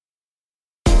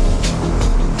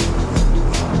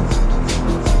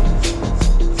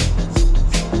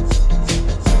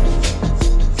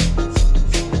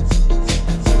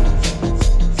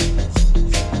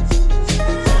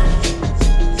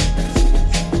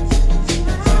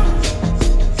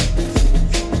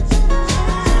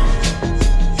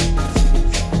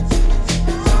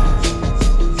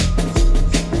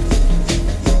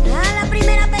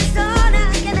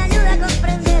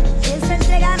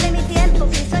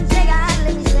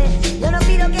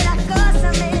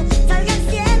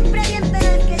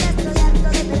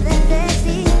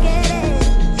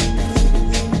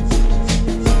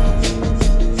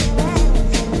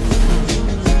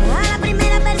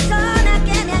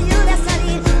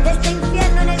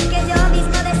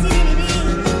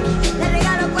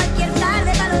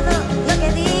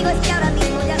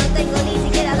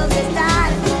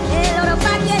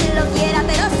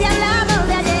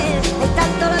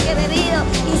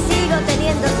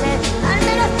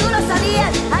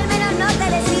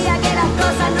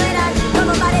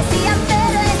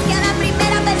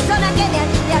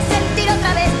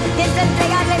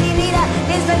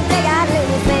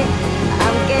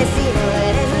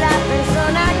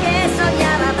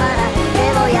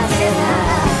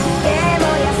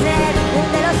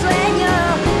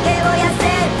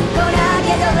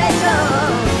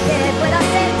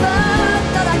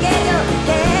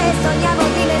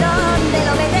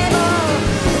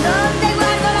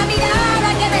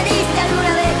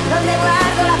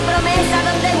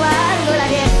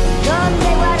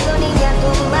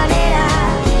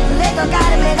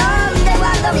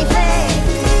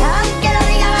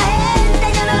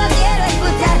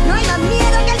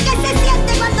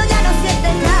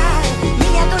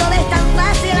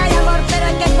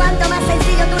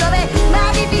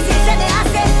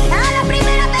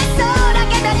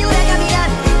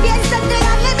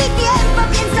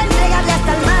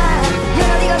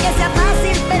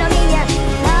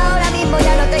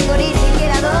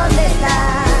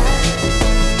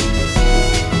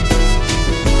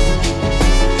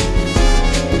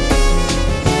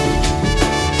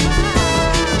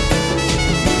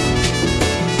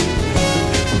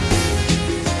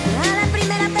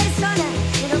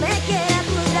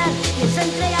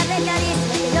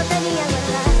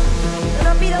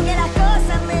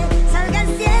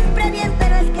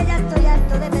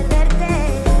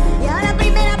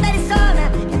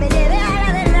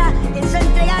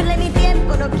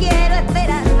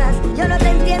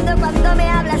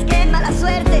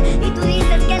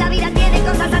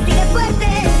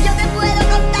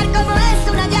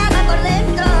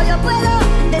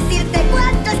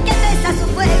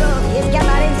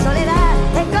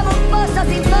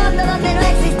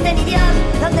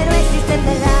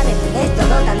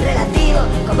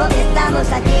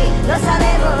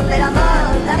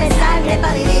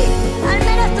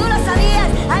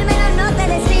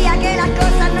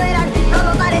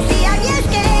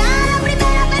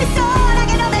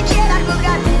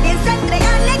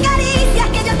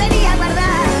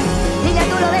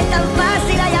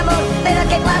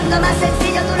que cuanto más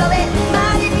sencillo tú lo ves,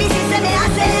 más difícil se me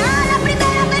hace. A la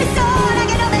primera persona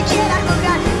que no me quiera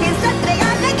juzgar, pienso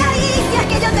entregarle caricias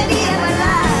que yo tenía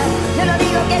guardar. Yo no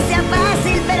digo que sea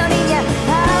fácil, pero niña,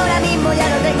 ahora mismo ya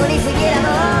no tengo ni siquiera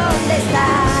dónde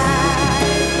estar.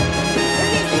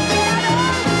 Ni siquiera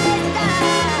dónde estar.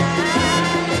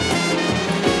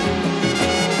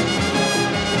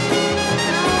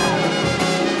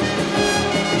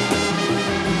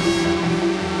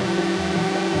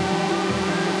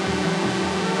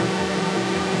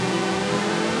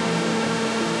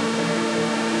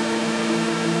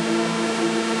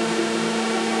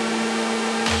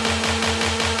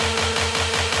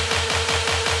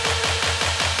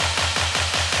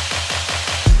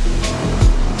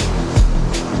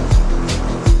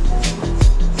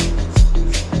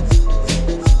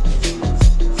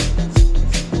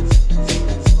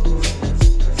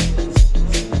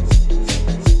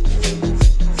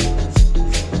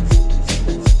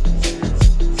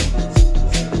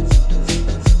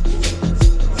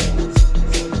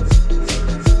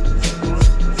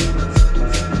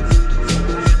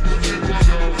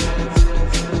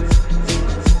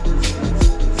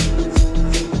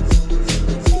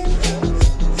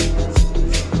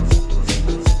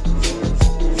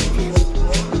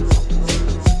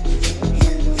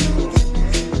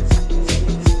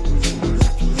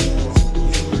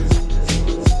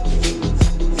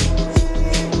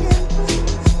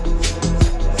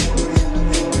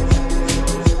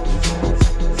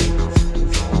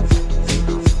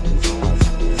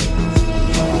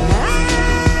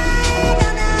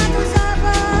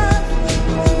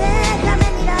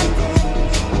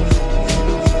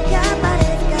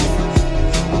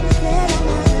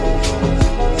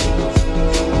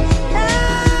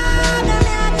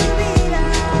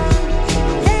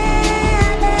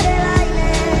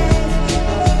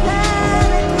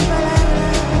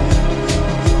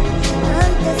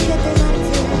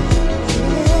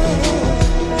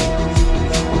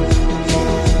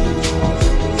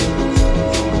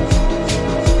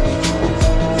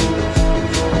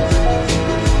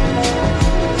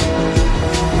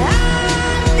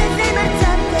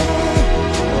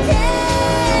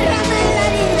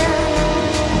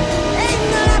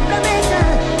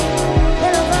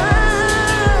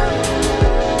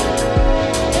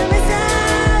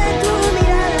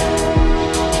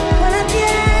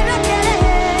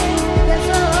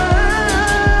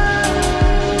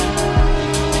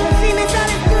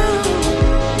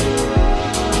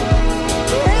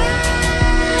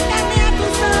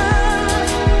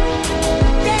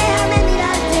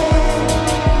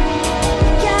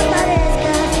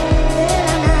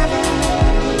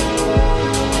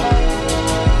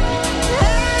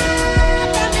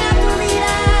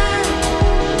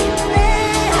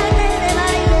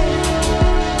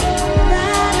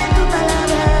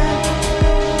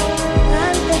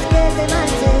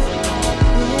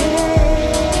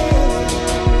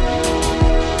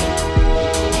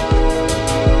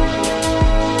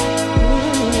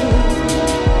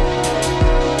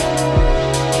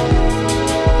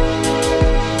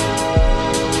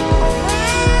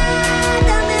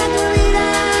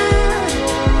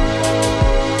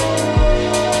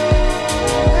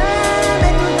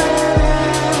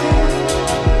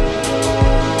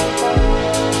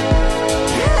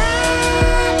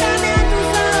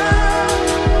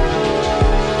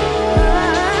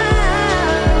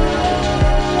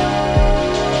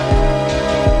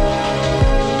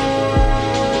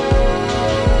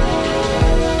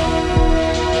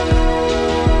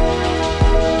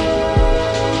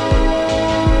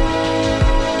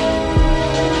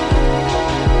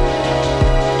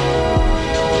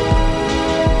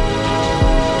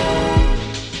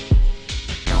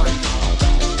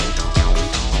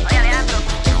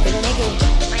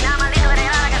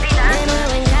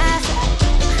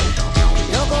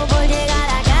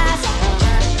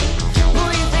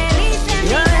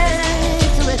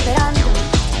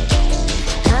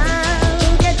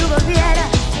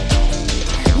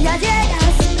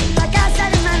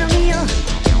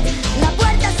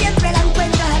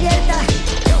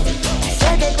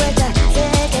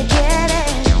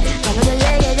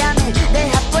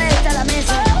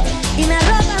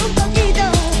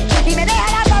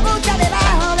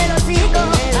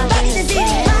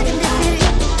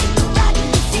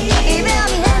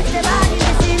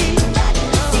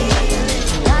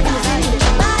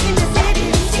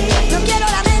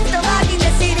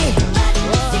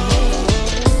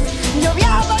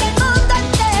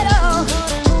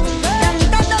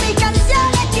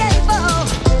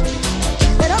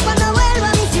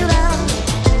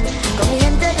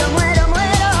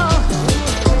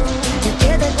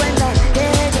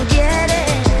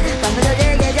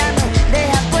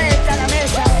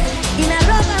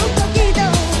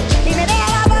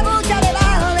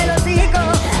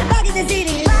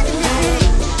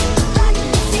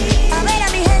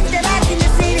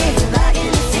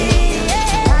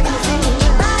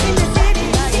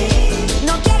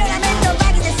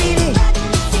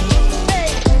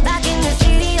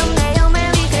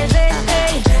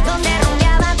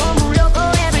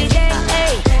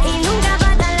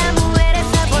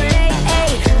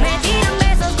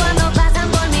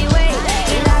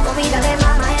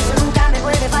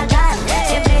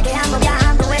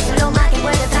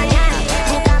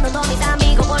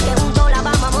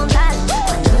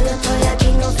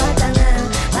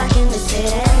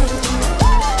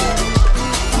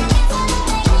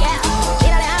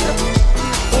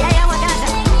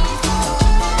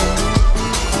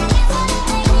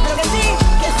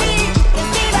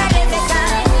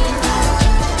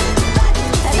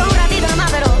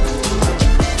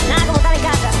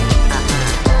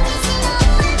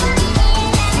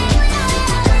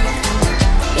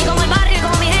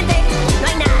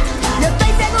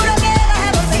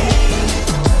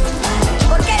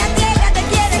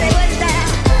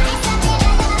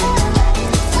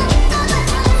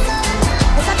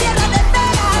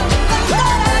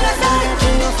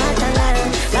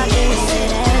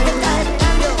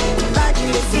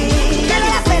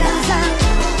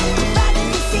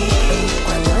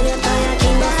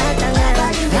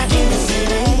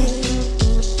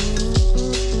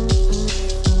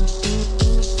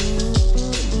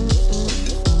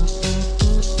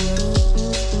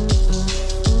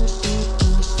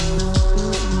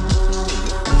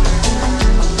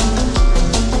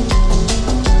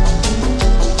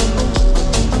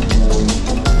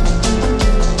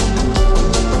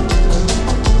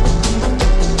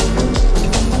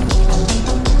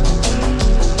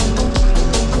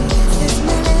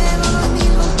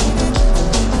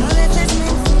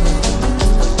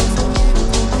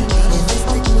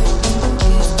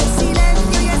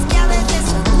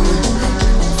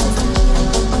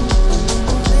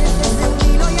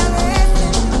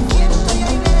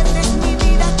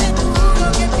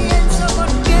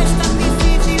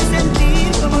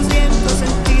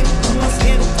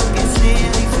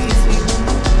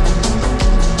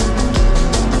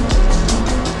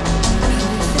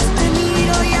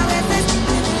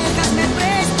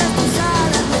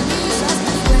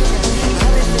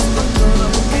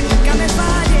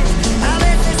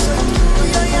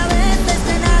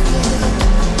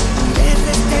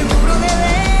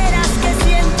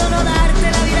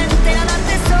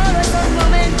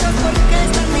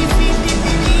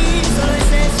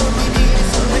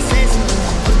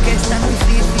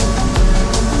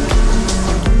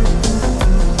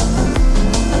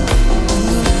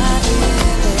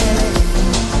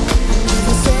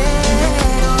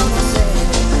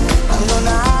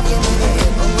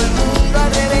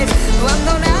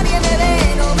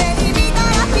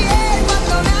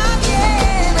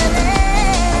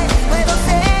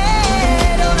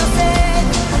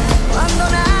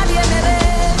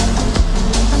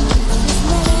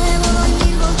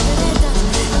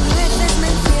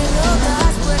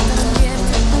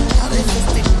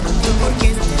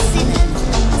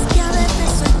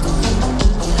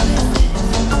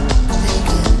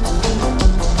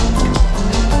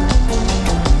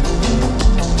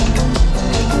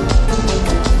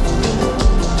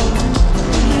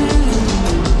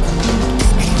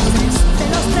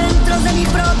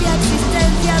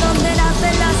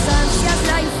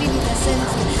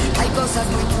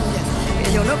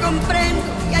 comprendo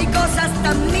que hay cosas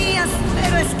tan mías,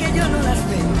 pero es que yo no las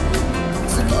veo.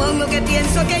 Supongo que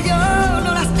pienso que yo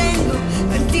no las tengo.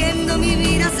 No entiendo, mi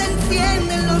vida se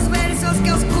enciende en los versos que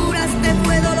a oscuras te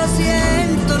puedo. Lo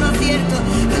siento, no acierto.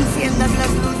 No enciendas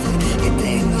las luces que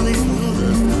tengo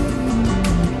desnudos,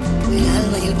 el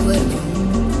alma y el cuerpo.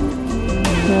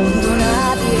 Cuando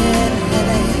nadie me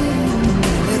ve,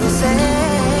 puedo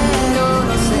ser o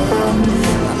no ser.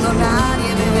 Cuando nadie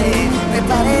me ve, me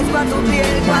parezco a tu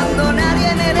piel. Cuando nadie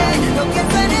me ve, lo que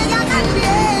se nega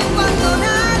también. Cuando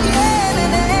nadie me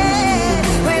ve,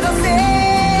 puedo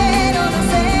ser o no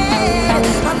ser.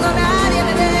 Cuando nadie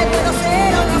me ve, puedo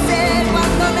ser o no ser.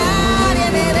 Cuando nadie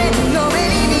me ve, no me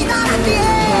limita la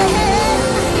piel.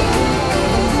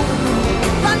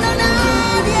 Cuando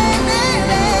nadie me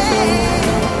ve,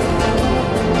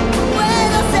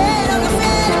 puedo ser o no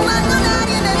ser. Cuando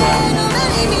nadie me ve, no me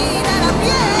limita la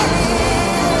piel.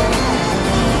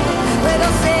 Puedo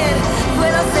ser o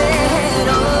no ser.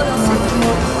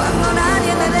 Cuando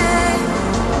nadie me ve,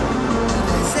 a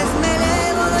veces me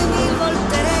elevo, doy 1000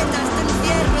 volteretas, te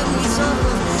encierro en mis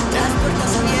ojos, las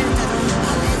puertas abiertas.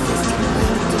 A veces te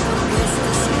cuento porque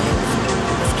este silencio,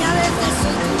 es que a veces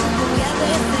soy tú y a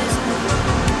veces no.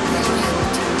 Y a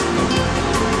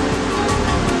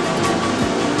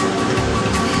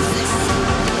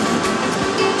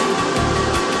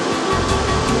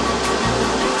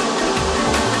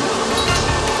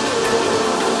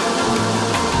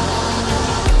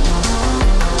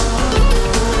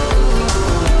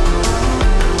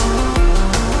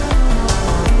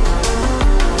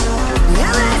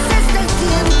veces del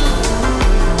tiempo.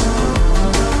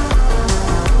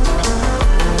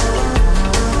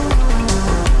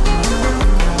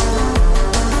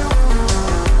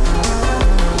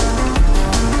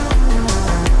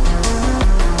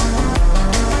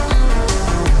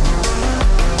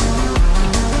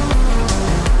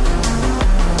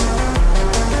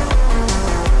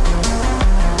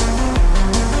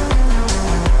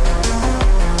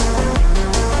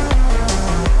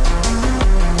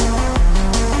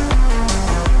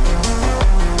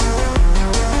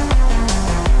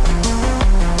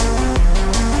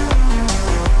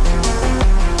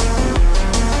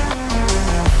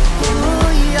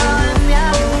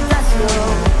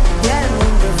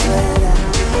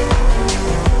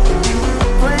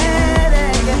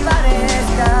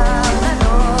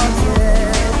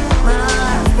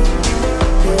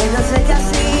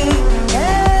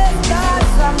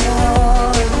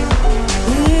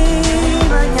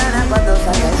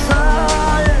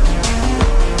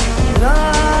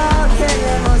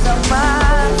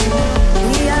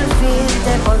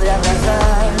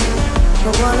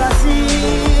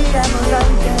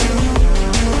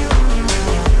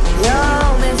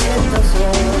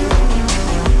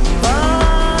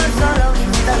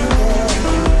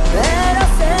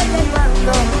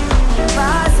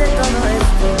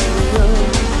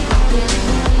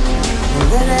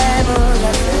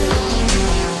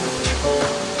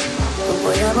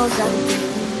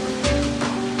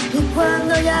 Y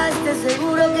cuando ya esté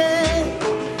seguro que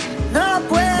no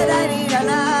pueda herir a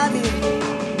nadie,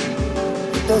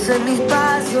 entonces mis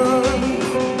pasos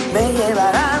me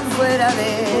llevarán fuera de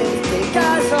este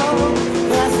caso,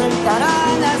 me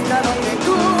acercarán hasta donde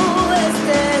tú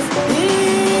estés y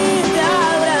te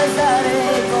abrazaré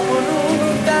como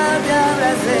nunca te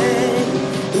abracé.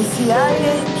 Y si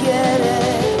alguien quiere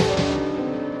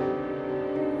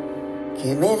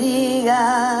que me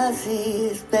diga si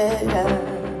espera,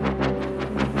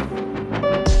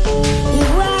 y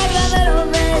guárdame los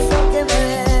besos que me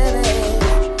debes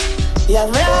y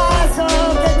abrazos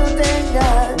que tú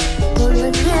tengas, polvo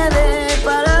y nieve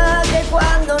para que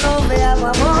cuando nos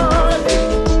veamos, amor,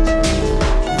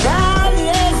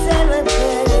 nadie se lo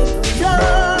espere. Tú y yo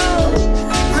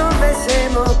nos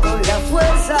besemos con la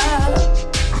fuerza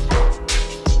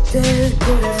del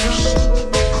corazón.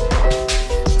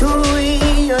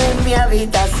 En mi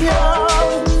habitación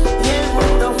y el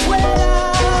mundo fuera.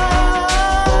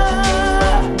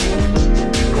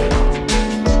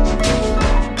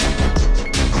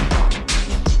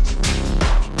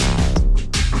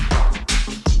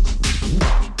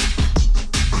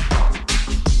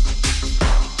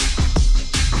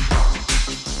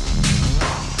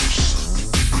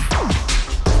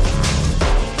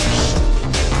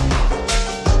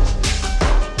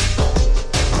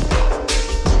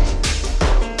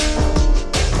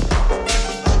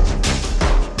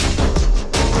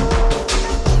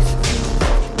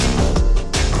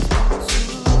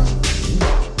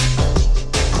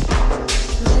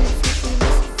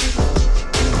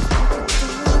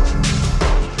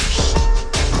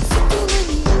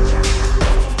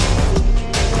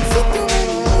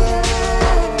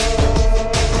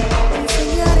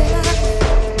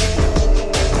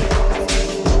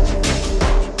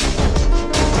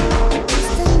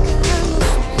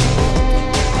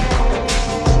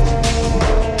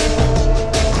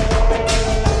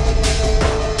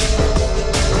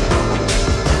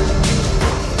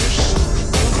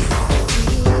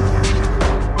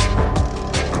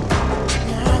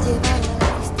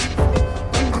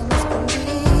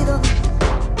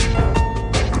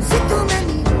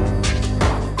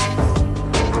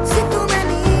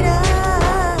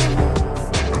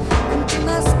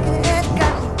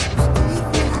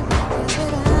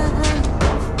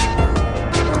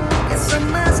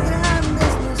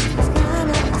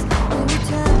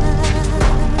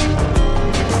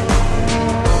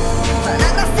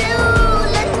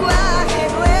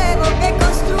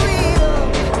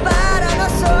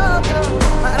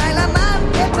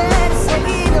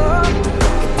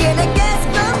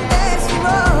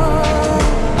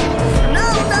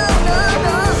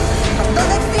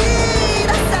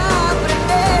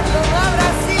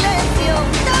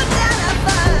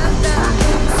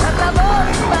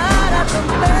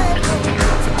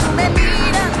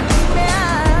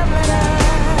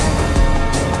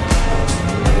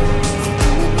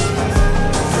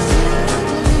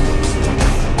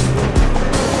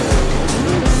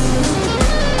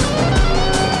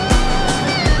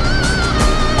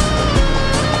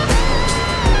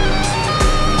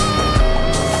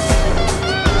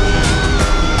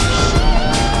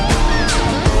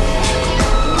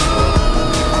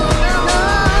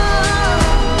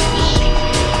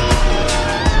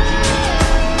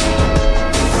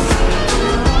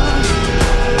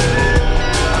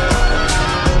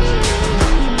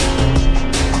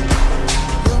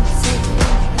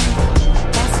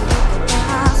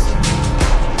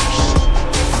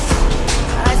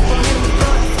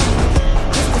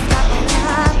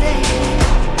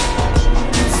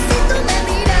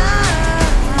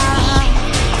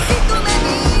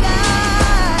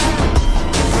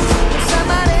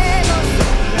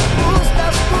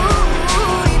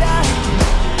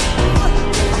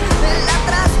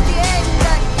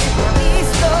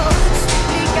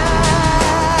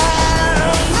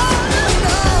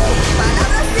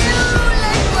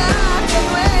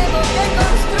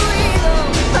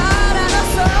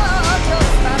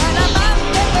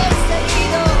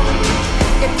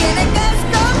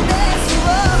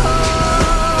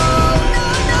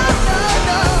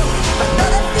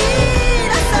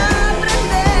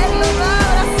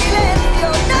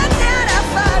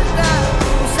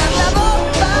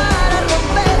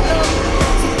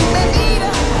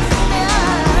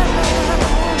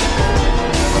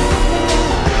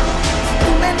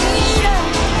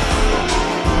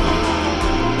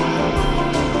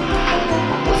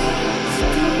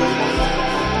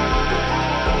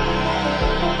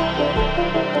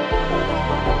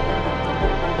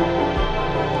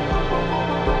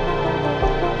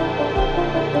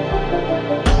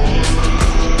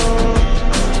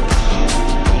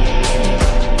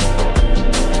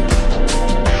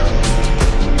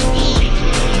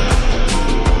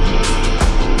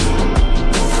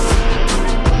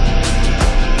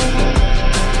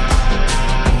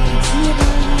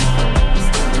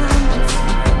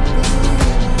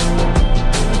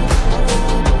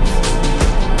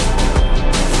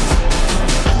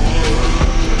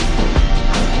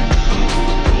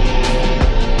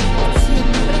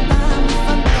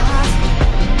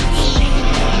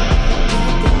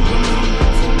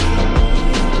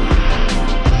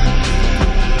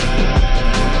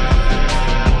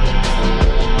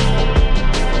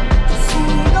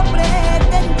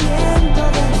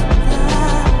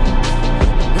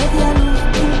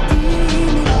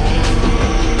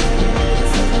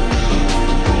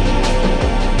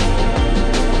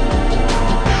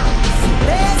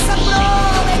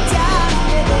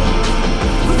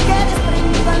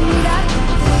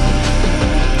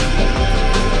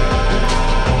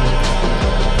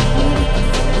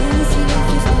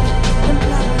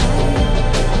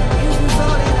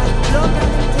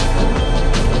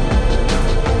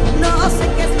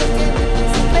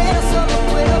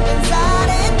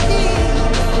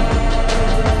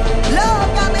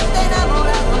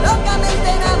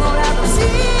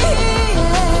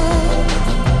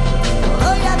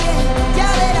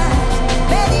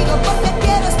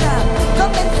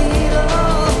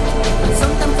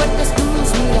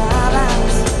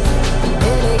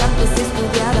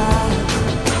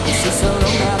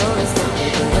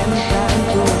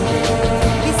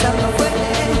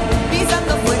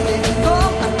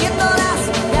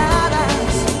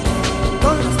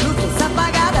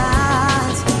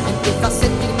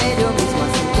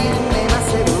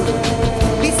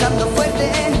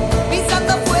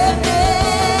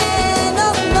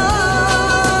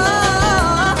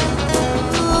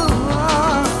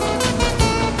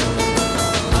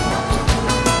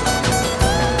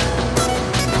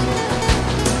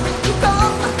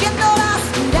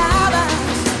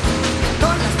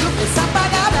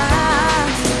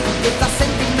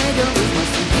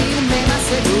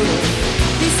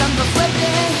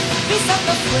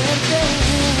 pisando fuerte.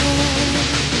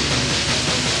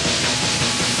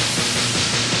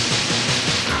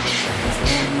 Es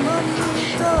tan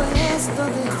bonito esto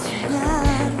de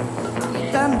soñar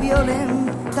y tan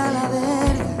violenta la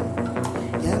verdad.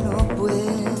 Ya no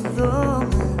puedo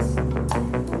más.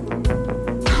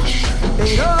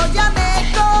 Pero ya me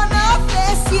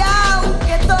conoces y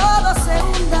aunque todo se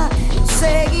hunda,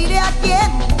 seguiré aquí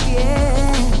en pie.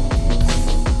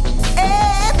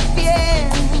 En pie.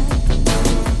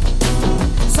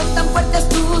 Son tan fuertes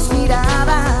tus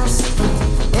miradas,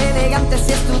 elegantes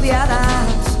y estudiadas.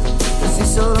 Yo soy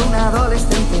solo un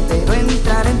adolescente, pero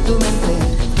entrar en tu mente,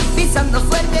 pisando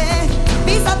fuerte,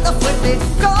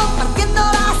 compartiendo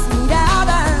las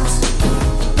miradas,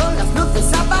 con las luces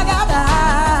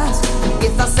apagadas.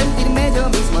 Empiezo a sentirme yo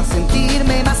mismo, a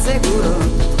sentirme más seguro,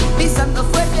 pisando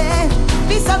fuerte,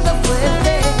 pisando fuerte.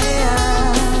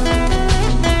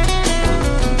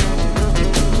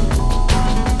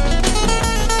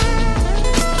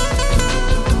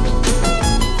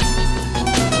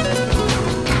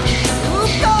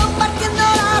 Compartiendo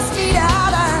las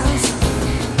miradas,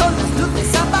 con las luces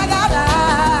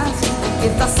apagadas.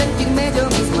 Empiezo a sentirme yo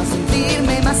mismo, a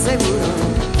sentirme más seguro.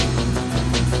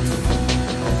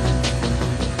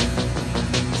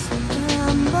 Es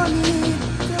tan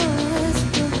bonito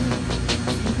esto de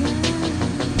soñar.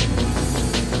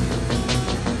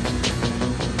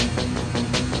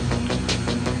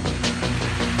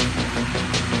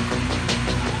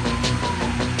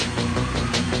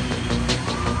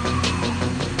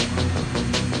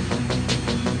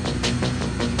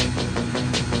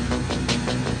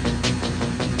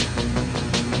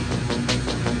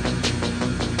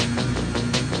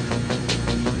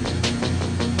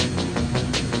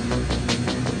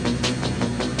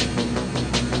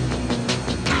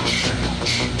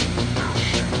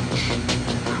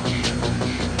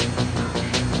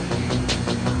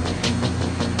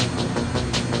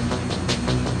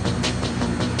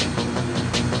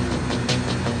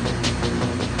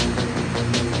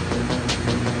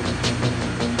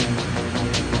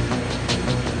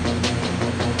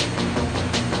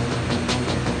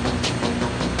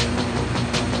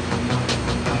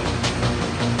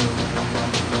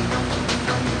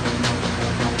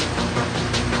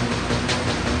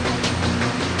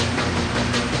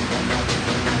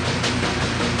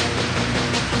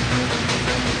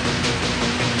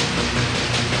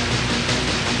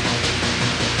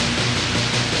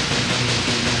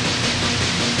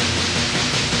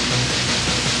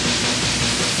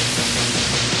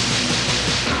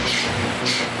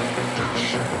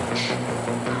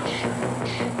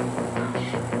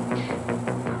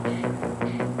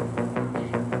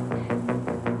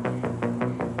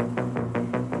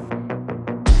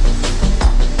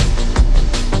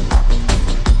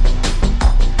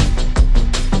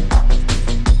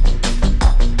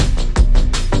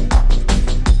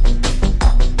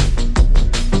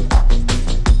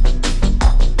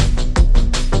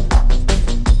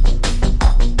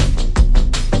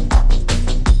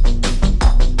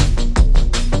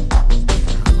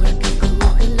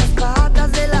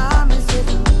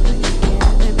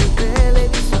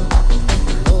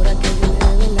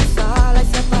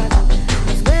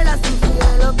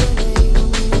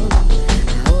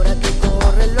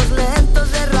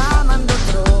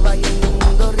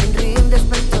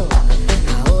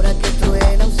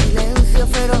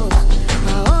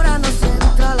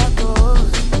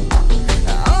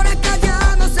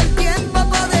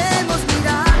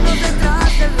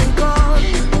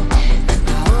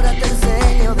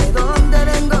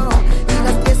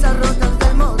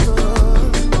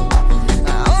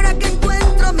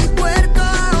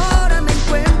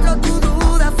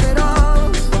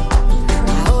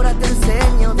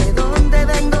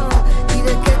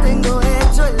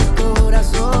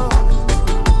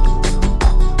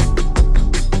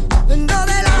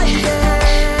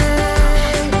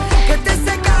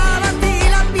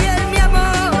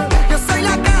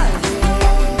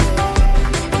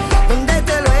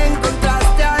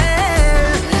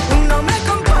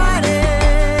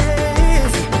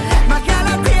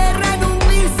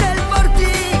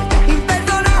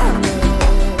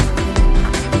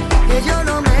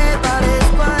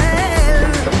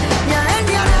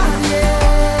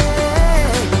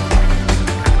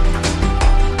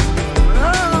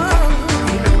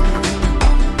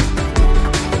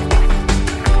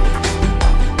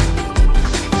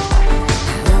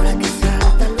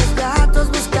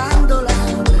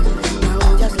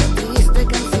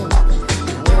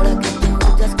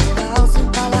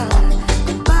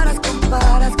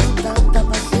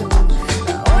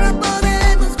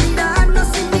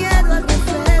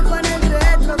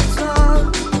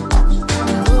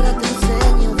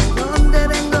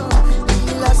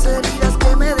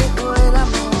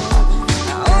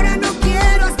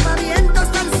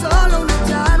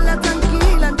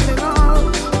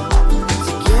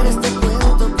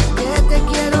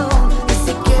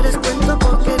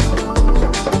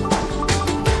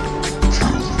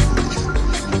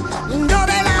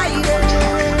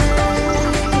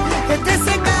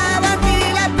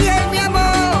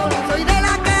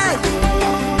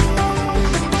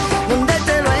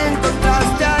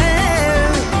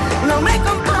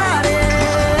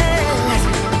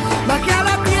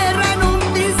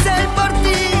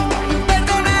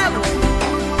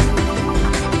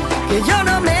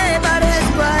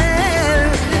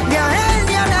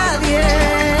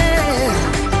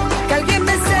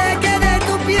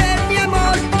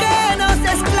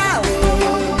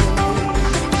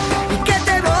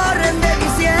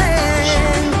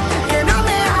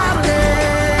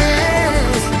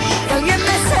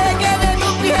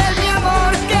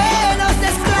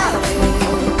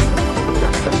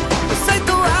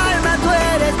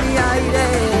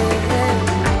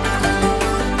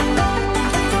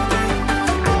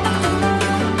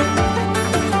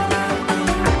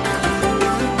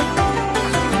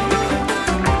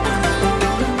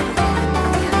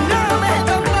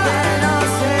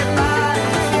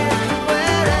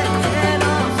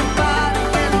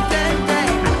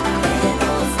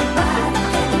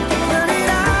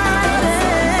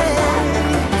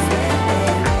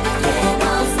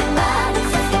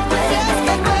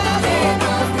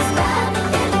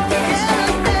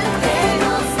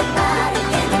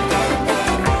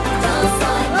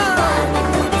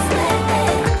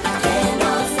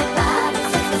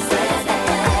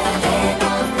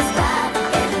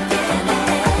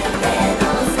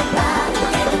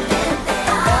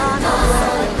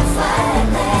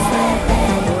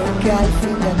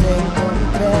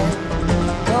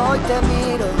 te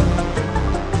miro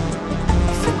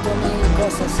y siento mil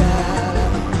cosas a la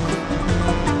vez.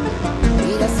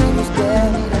 Mira si busqué,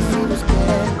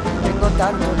 tengo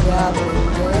tanto que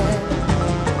aprender.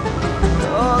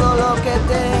 Todo lo que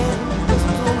tengo es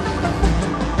tu mirada.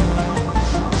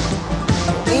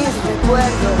 Mis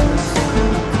recuerdos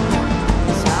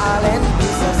salen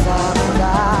quizás a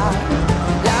volar.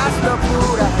 Las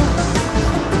locuras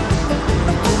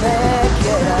que tú me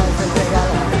quieras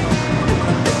regalar.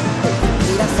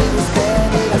 Mira si busqué,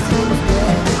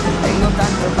 tengo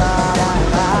tanto para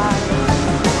dar.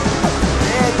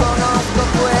 Reconozco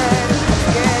puertas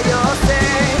que yo sé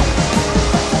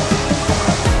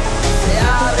se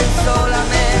abren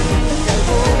solamente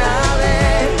alguna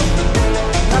vez.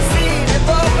 Así de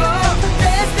poco,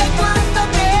 desde cuando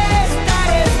te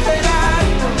estaré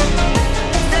esperando,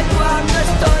 desde cuando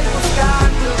estoy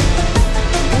buscando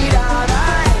mirada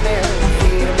en el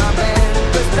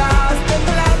firmamento. Estás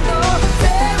temblando, te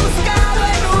he buscado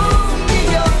en un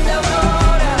millón de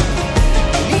auroras,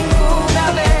 ninguna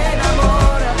me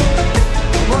enamora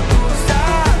como tú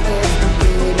sabes,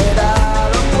 y me he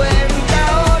dado cuenta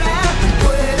ahora.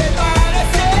 Puede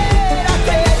parecer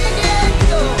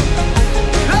atrevimiento,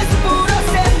 no es puro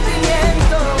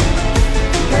sentimiento.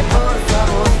 Dime por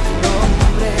favor tu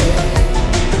nombre.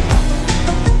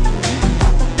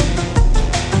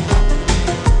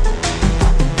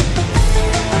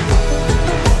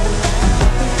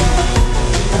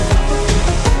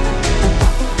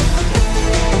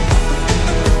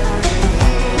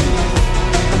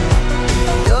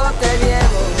 Yo te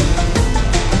llevo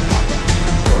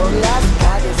por las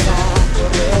calles a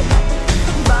correr.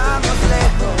 Vamos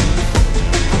lejos,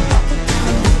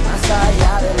 más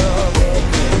allá de lo que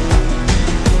creo.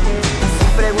 Si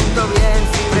pregunto bien,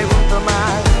 si pregunto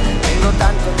mal, tengo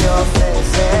tanto que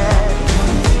ofrecer.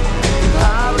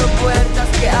 Abro puertas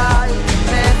que alguien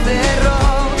me cerró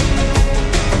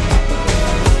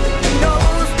y no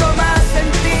busco más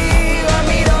sentido a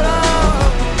mi dolor.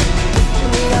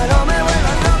 Mira, no me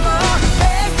vuelvas loco.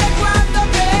 ¿Desde cuando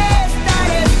te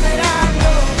estaré esperando?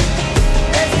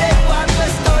 ¿Desde cuando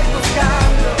estoy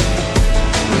buscando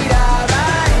mirada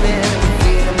en el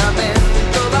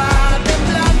firmamento? Va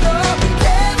temblando, te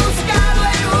he buscado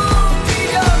en un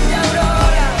millón de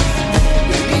auroras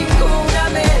y ninguna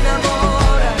me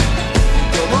enamora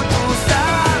como tú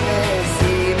sabes,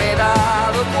 y me he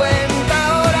dado cuenta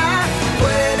ahora.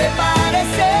 Puede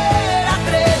parecer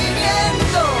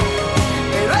atrevimiento,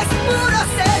 pero es puro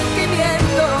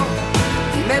sentimiento.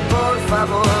 Dime por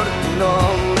favor tu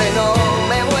nombre, no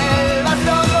me vuelvas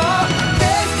loco.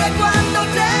 ¿Desde cuando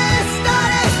te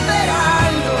estaré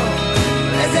esperando?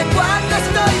 ¿Desde cuando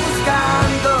estoy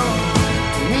buscando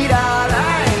mirada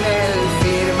en el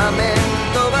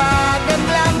firmamento? Va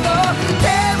temblando,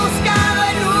 te he buscado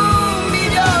en un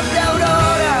millón de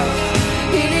auroras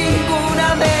y ninguna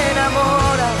me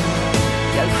enamora.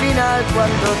 Y al final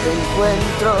cuando te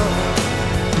encuentro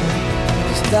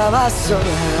estabas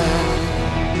sola.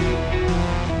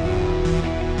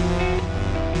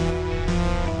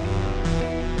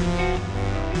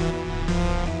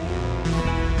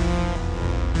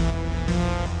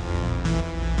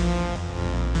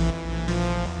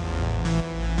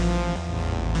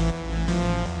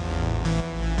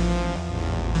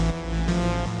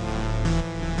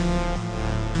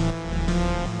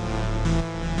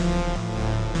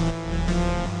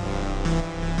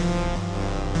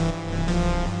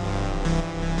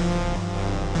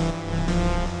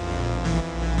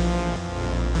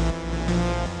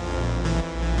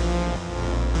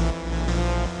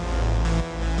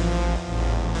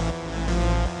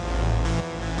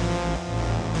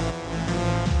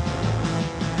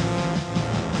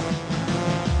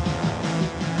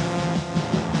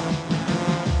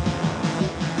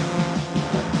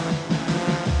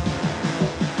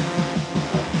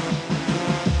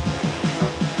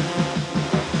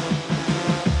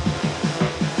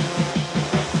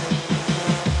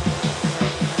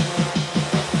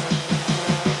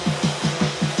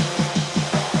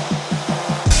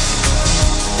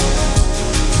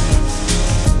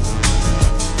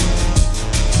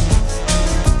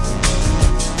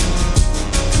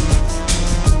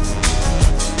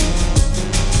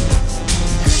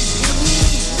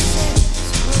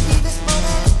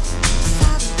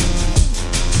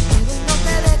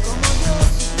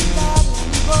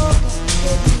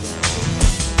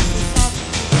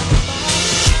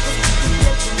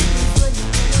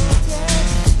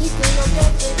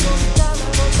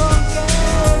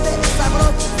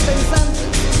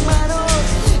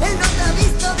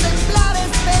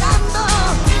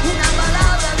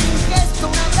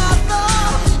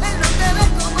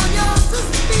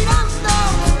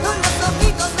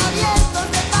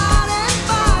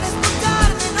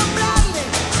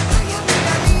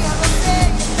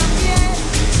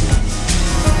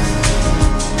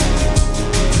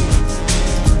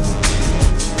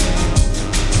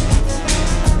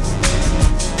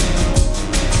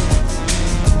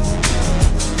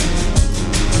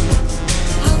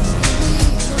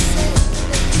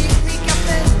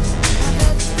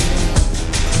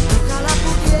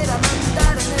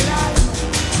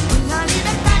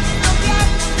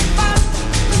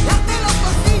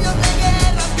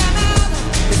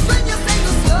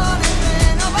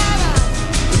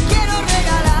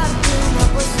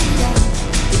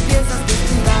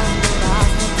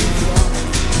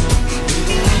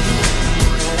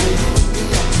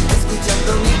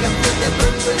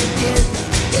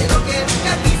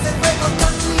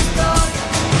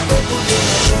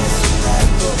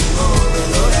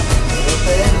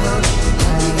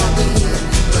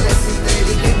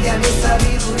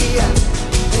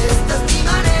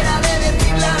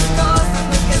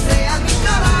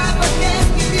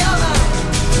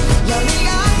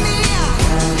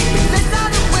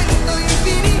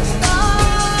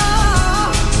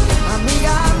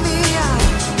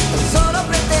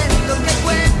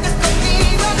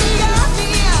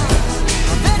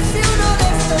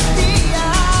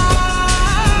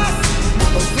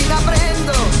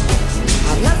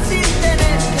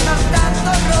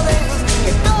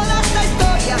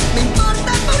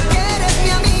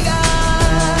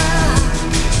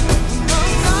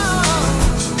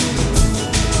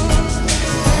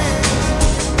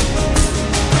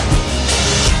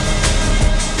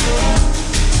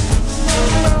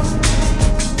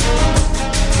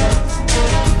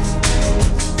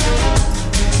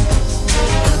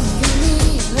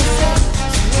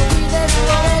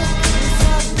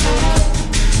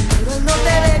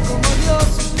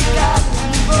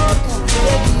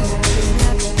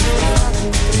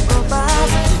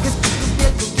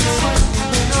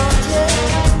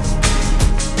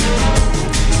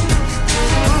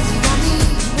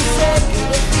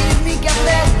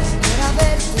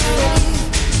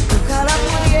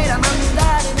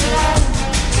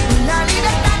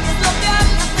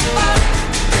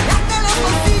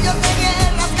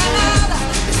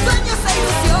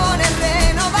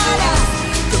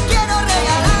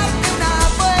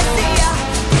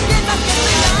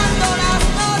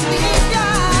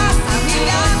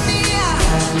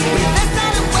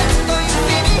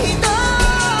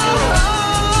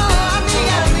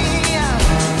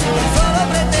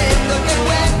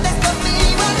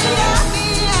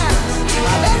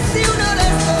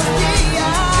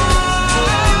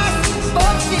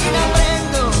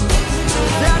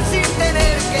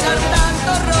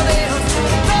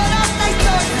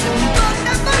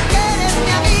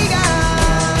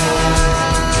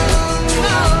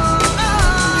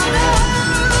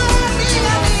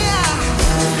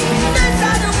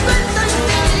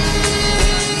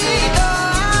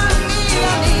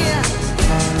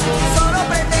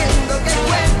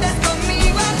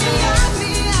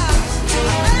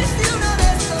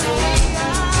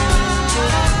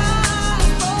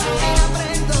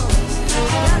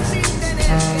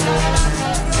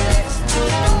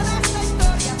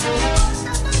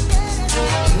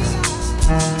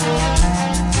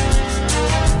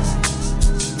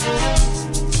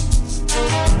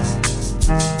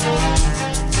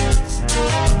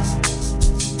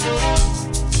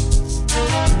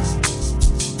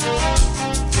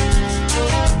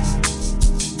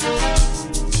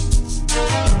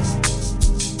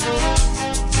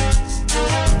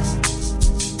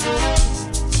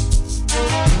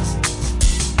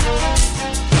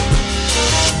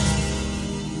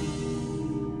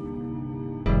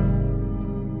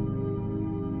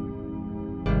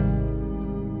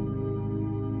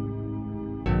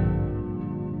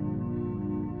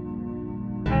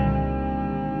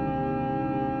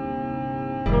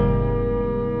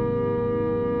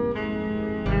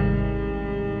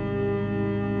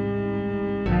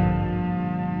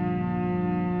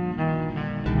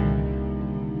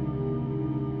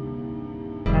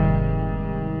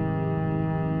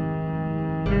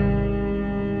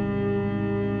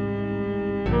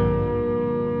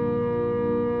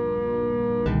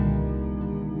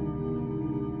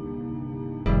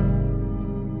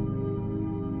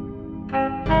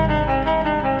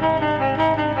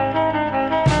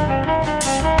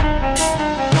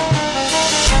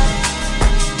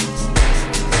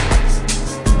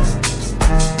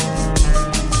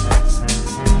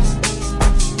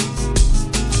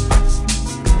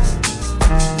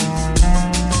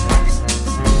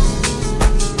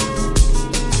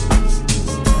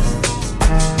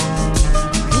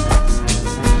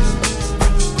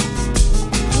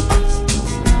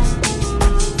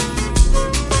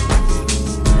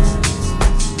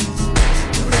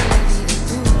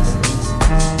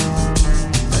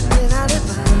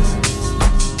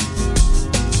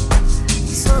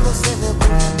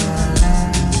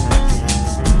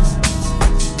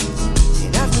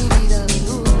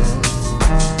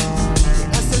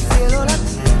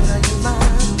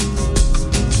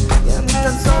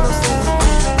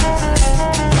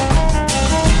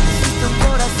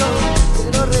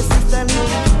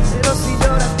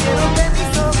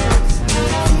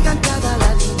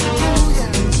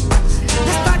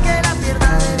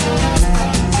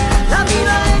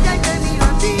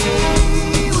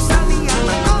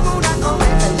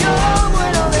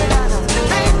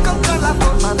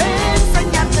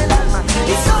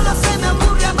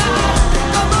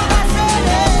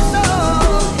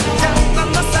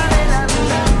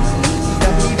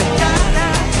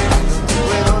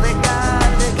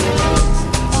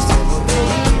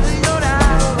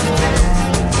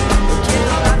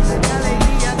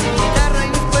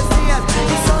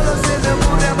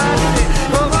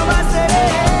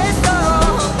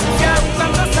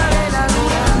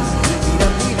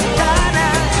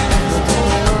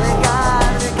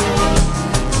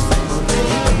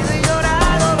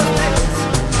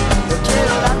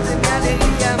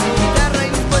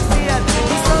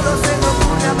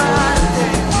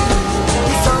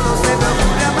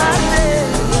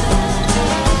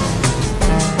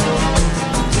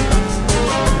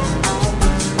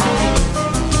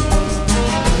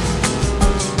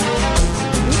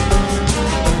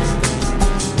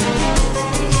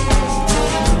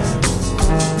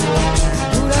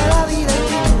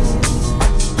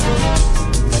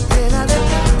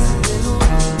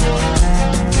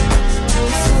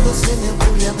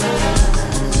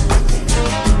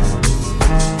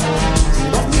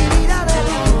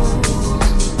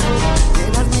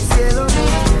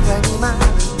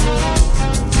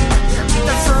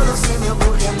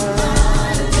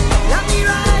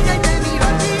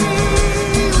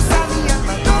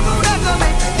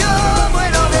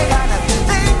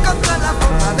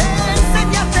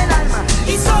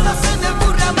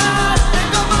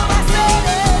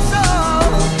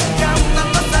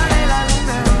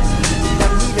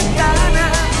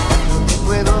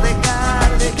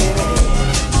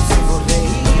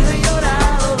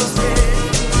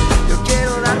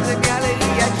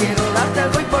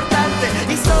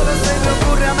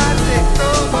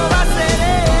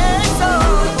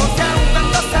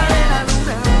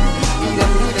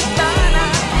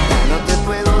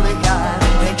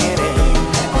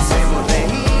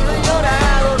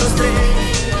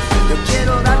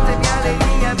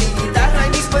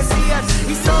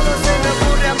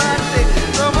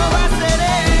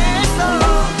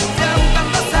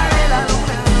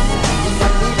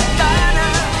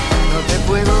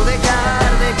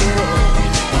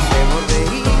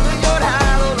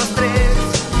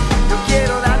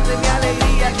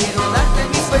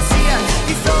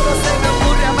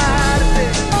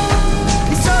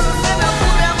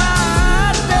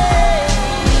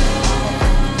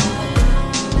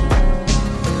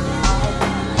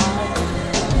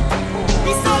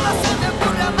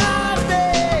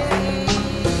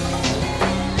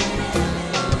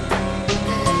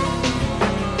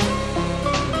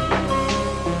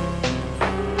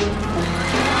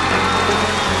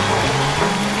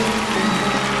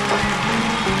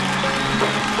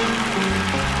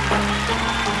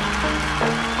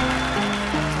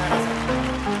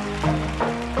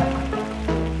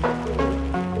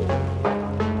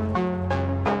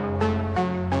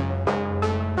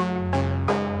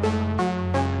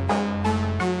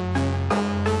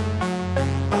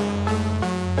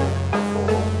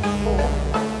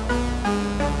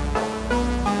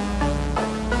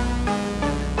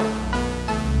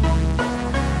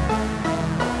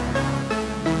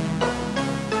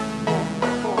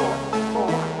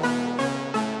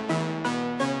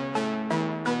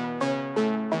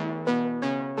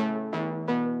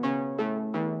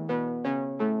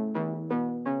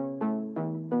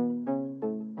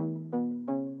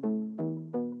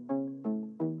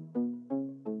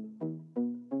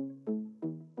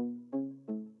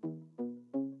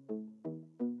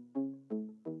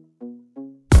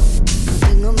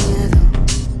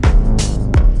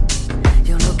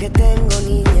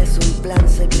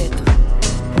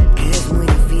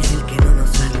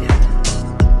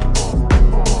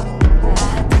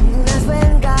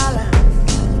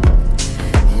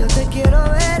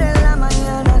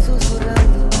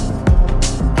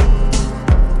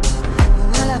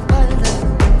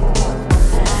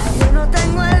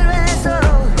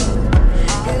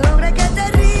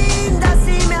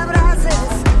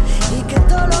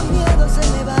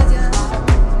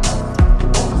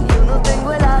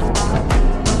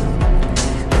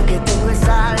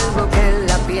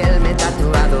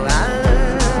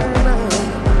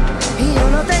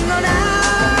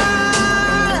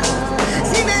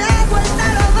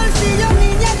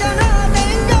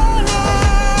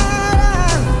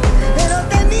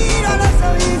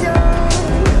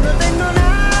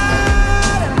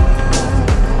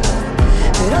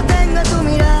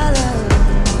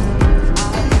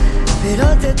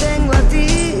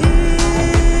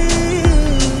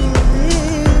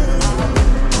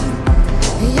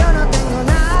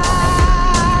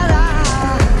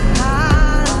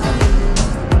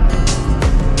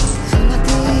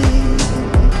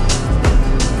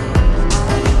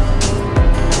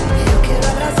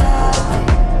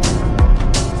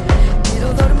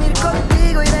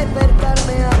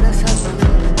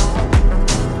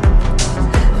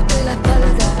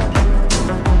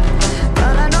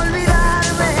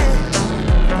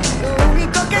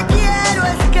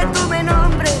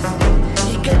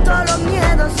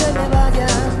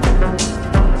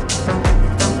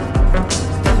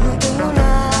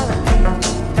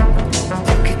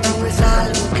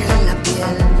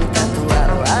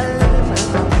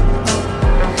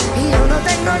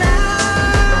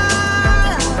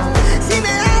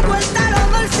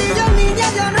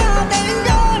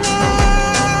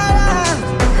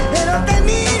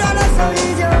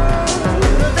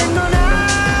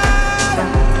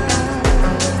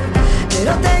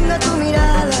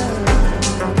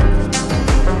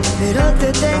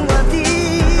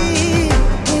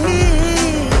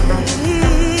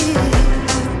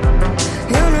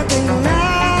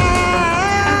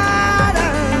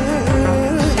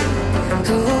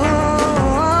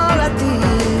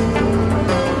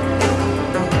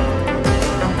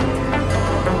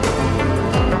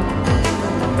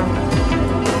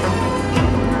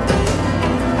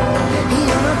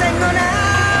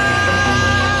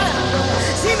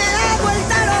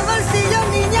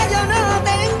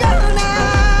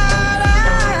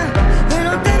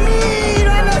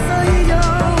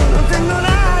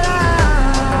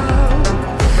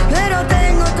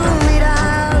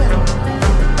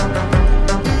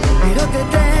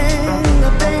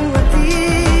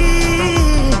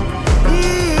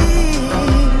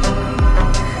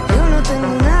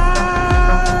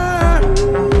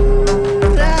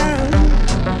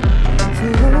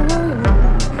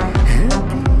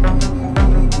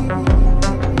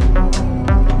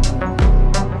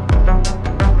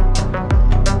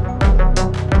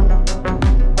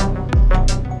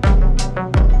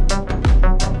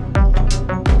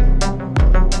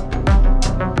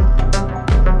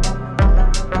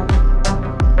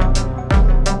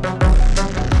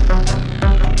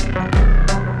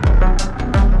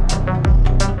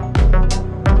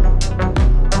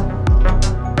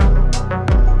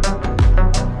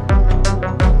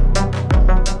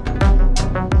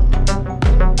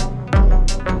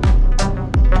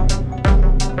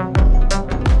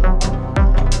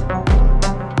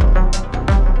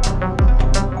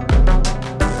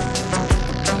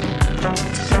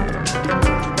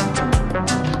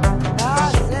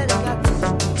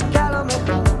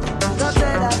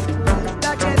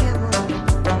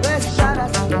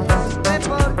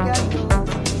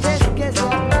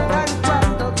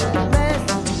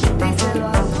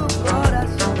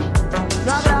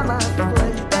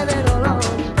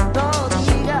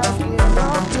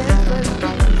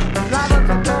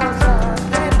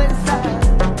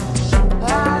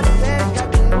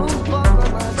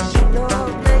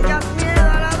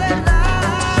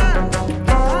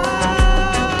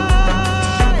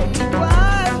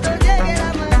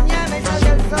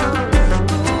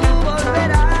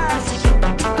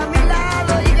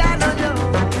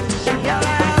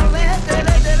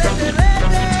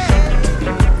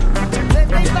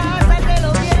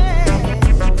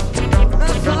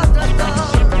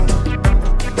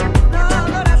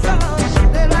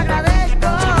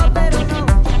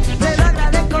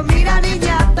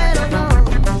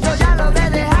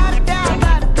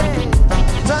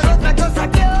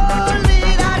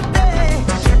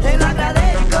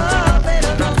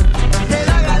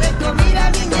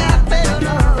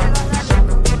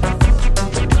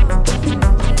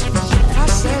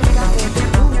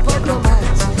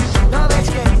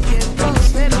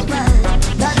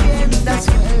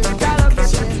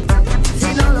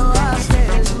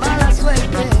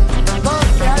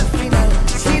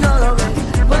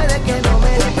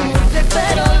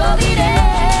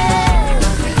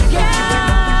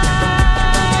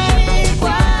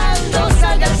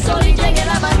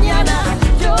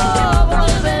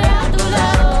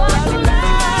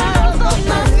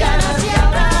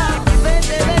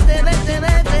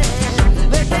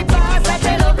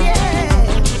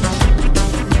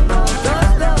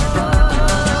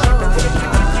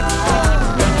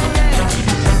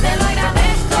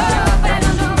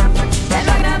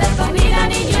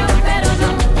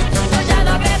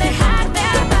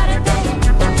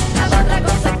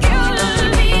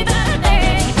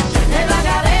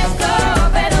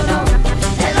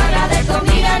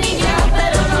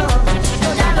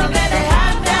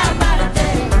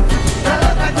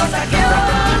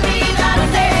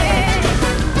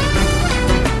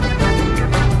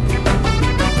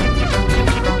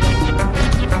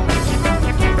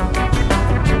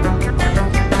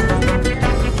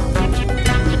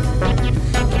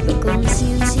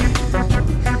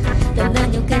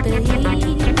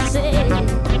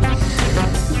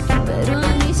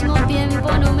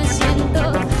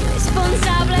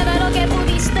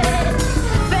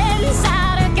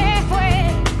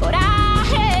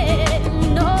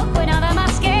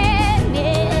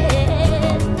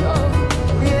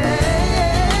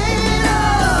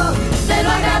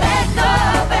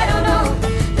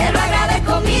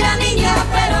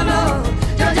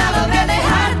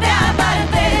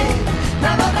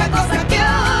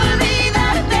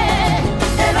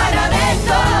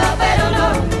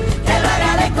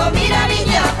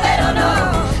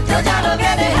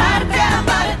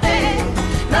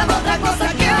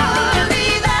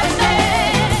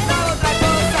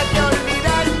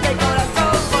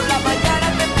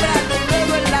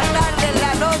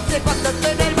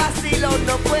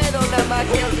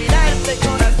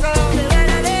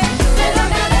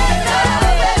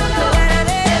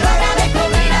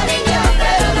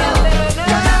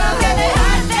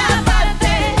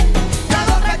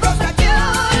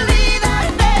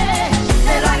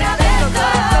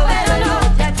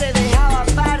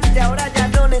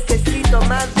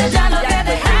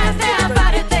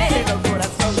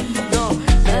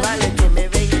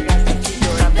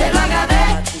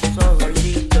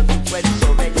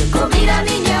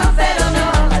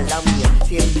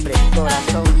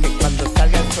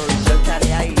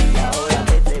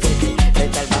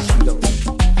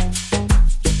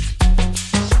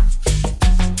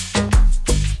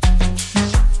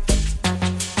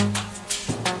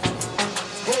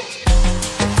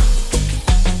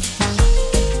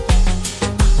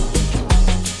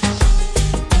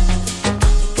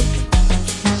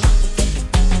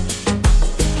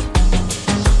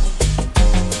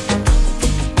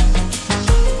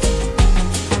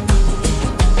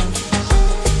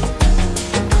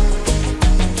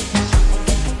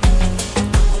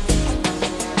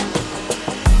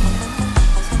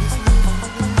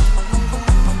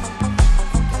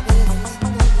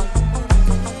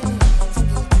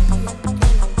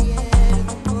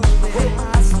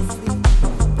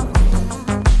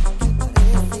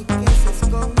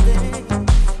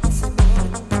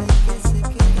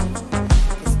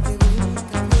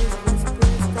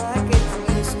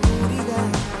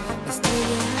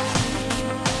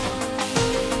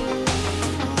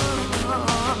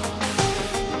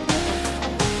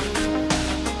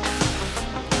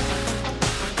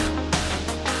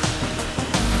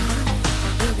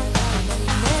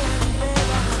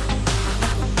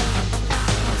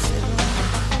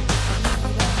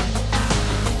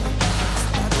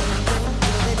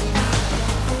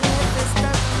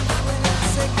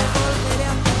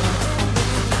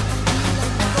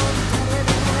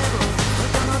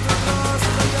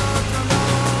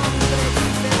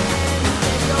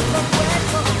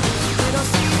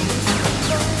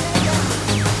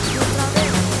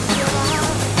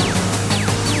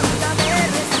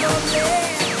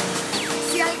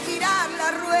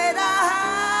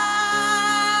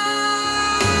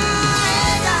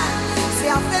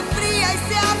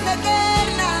 se hace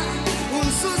eterna, un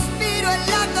suspiro en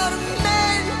la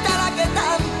tormenta, la que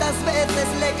tantas veces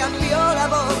le cambió la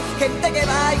voz. Gente que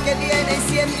va y que viene y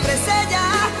siempre es ella,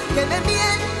 que me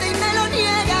miente y me lo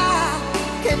niega,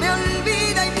 que me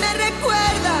olvida y me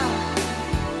recuerda.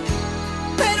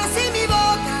 Pero si mi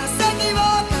boca se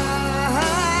equivoca,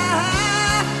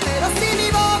 pero si mi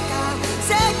boca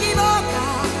se equivoca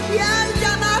y al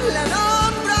llamarla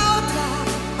nombro a otra,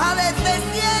 a veces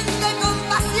siente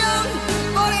compasión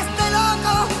por este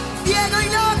loco, ciego y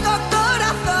loco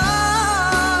corazón.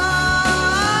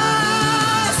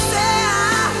 Sea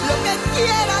lo que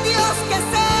quiera Dios que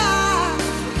sea,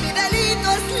 mi delito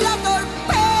es la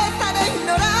torpeza de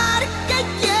ignorar que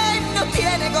quien no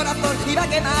tiene corazón y va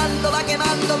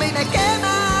quemándome y me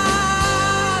quema.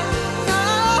 No.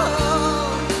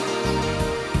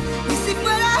 Y si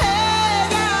fuera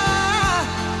ella,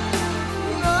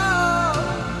 no,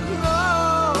 no.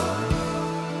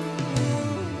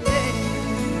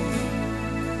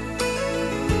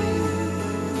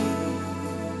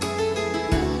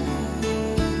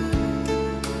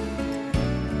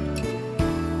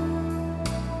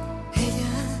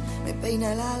 Ella me peina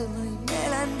el alma y me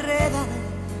la enreda.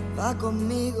 Va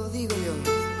conmigo, digo yo,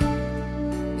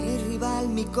 mi rival,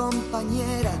 mi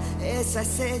compañera, esa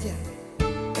es ella.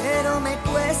 Pero me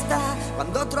cuesta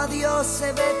cuando otro adiós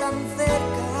se ve tan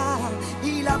cerca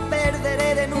y la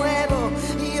perderé de nuevo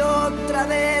y otra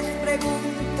vez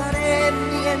preguntaré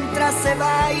mientras se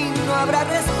va y no habrá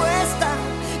respuesta.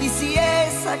 Y si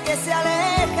esa que se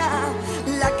aleja,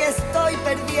 la que estoy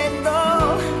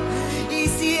perdiendo, y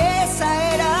si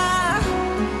esa era,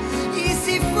 y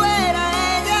si fuera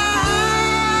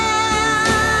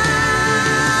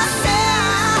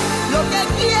que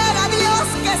quiera Dios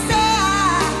que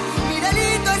sea, mi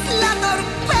delito es la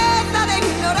torpeza de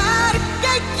ignorar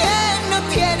que quien no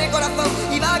tiene corazón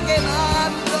y va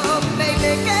quemándome y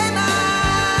me quema.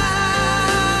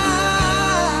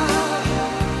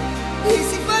 Y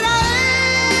si fuera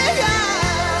ella,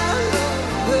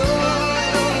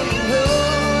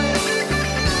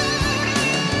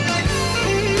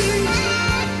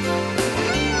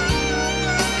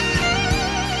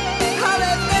 a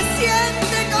veces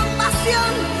siente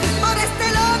compasión por este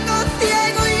loco,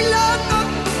 ciego y loco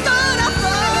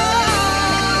corazón.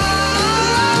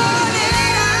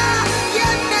 Era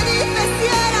quien me dice si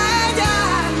era ella,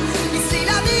 y si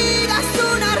la vida es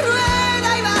una rueda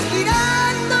y va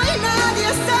girando y nadie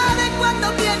sabe cuándo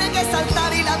tiene que saltar,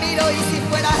 y la miro y si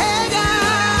fuera ella,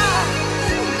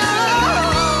 no,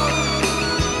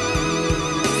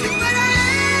 si fuera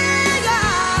ella,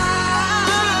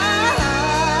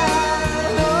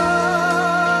 no.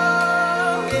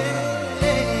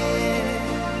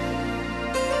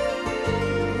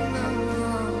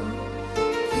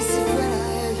 Y si fuera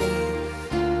ella,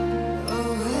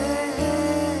 oh,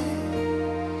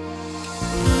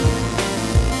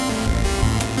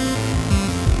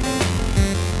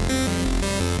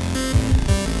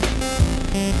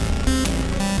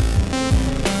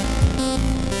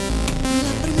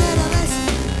 la primera vez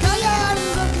que hay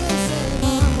algo que se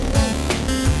va a mover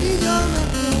y yo me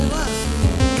atrevo a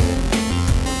subir.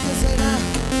 ¿Por qué será?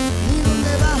 Ni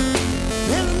dónde va,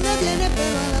 de dónde viene,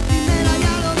 pero a la primera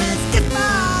ya lo ves que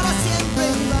para siempre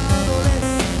va a doler.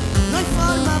 No hay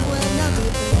forma buena de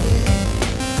perder.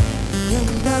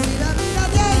 Mira, mira, mira,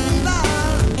 bien y va.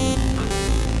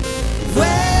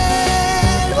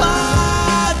 Vuelvo a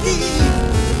ti.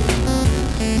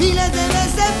 Miles de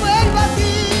veces vuelvo a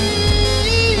ti.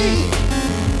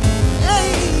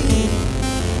 Ey,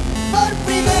 por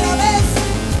primera vez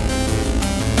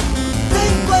te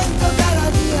encuentro cada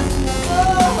día,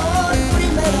 por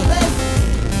primera vez,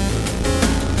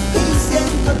 y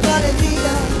siento tu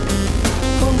alegría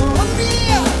como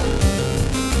mía,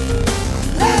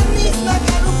 la misma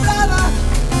que alumbraba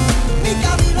mi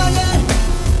camino ayer.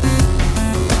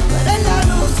 Tú eres la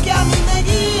luz que a mí me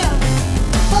guía.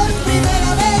 Por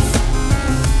primera vez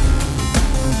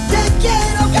te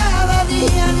quiero cada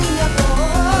día, niña,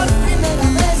 por primera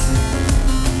vez,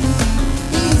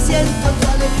 y siento tu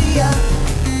alegría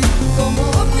como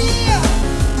mía,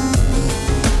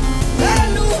 la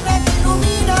luna que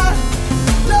ilumina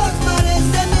los mares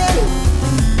de miel.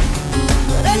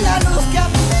 Tú eres la luz que a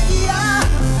mí me guía.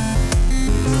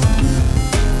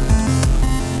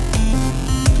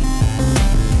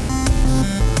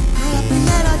 A la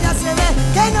primera ya se ve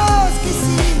que nos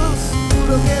quisimos,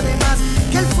 juro que de más,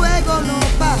 que el fuego no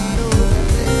paró de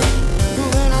arder. Tú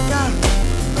ven acá,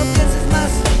 no pienses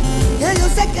más, que yo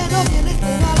sé que no vienes,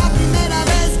 pero a la primera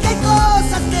vez que hay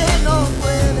cosas que no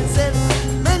pueden ser,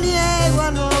 me niego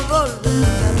a no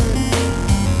volver a ver.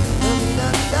 La vida,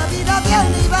 vida, vida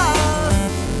viene y va.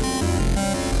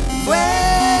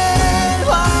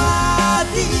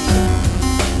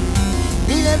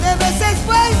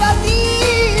 vuelva a ti.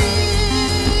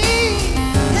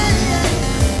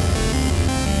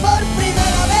 Por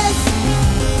primera vez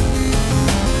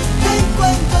te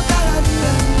encuentro cada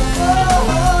día,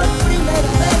 por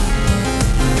primera vez,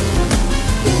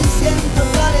 y siento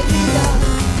tu alegría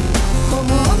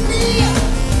como mía,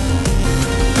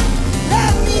 la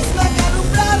misma que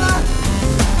alumbraba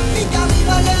mi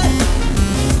camino ayer,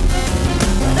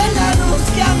 de la luz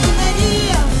que a mí me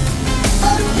guía.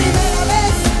 Por primera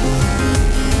vez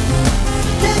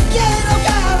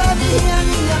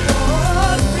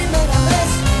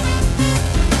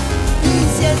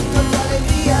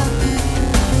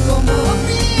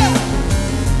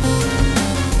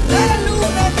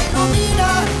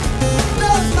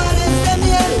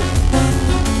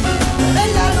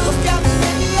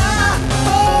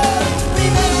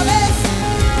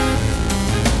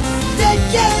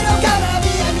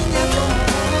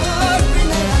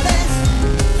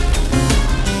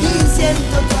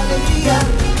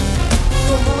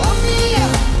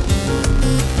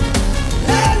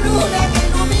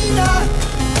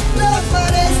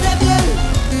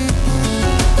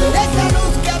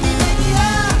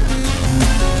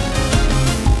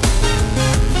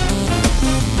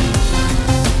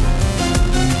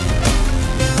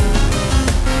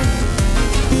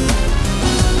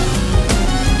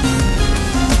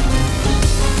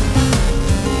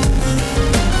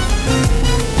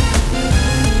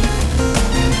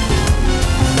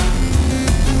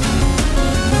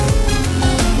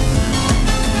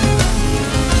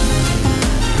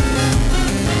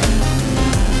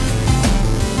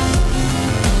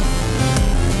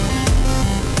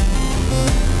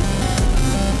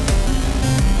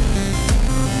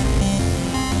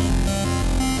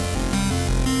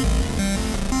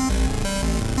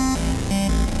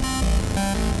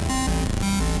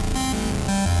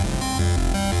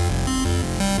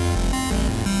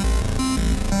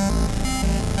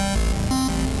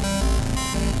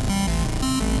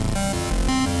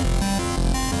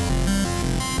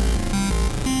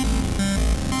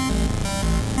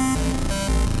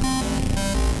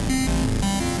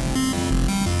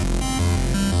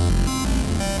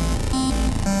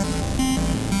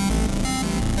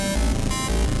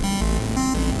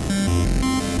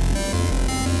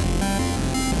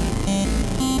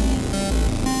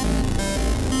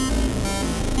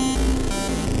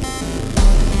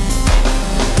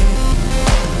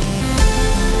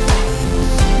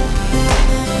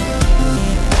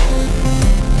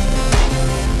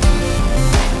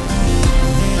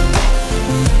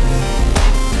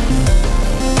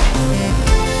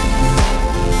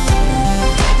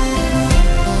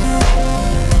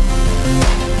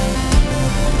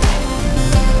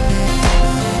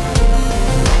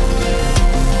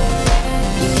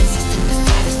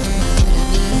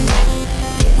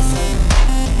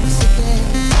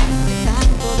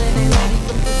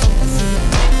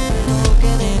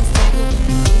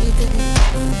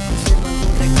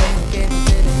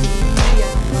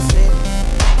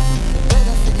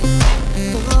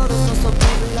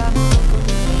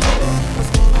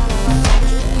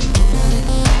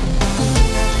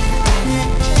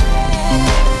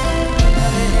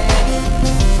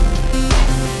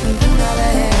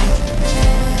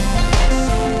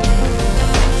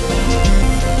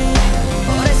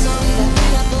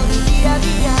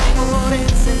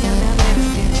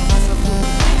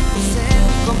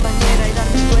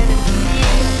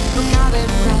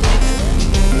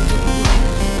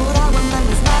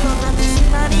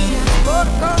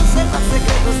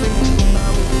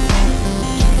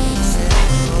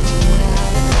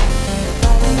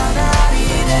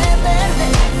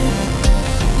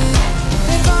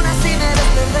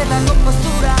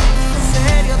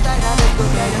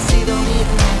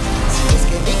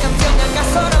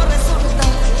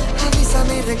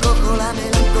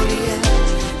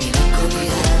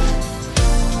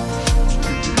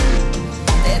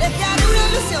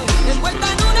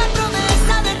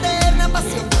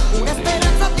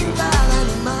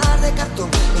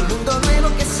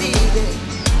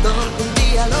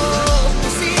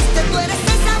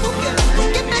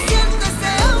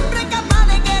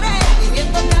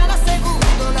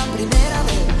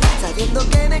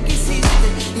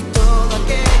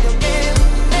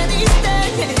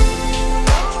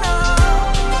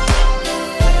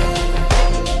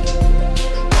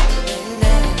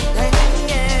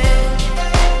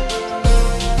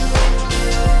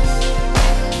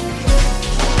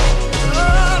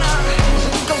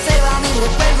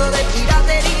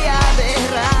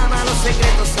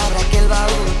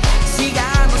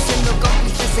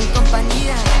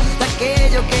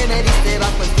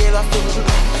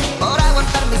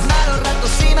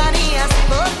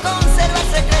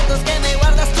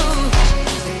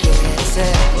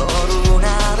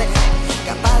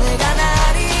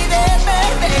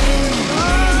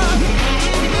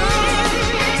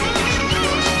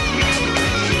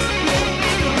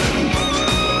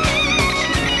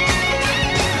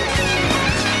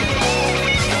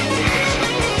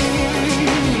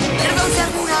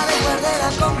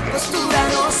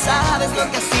sabes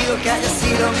lo que ha sido que haya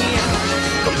sido mía.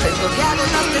 Comprendo que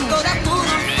agotaste toda tu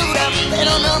dulzura,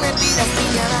 pero no me pidas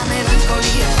niña la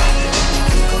melancolía.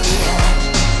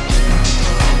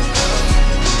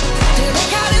 Te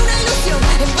dejaré una ilusión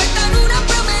envuelta en una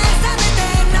promesa de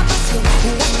eterna pasión,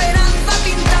 una esperanza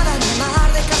pintada en un mar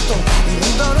de cartón, un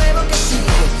mundo nuevo que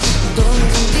sigue,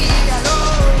 donde un día lo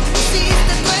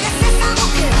pusiste. Tú eres esa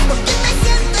mujer, porque me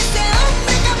siento ese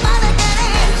hombre capaz de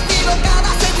querer. Vivo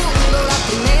cada segundo la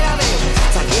primera vez,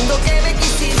 sabiendo que me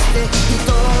quisiste y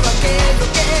todo aquello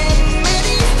que me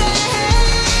diste.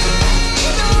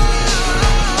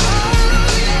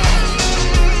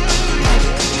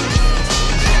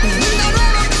 Un mundo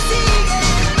nuevo que sigue,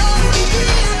 donde un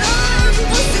día lo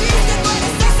pusiste. Tú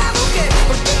eres esa mujer,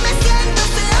 porque me siento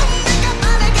ese hombre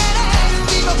capaz de querer.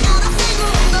 Vivo cada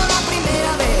segundo la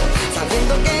primera vez,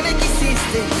 sabiendo que me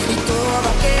quisiste y todo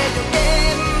aquello que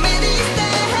me diste.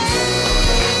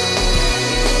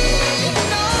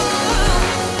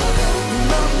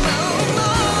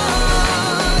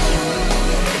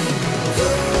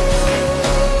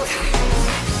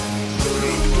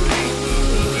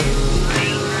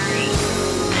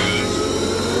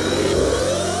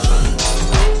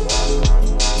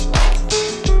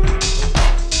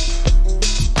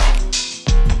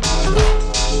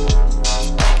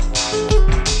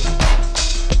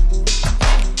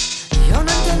 Yo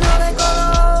no entiendo de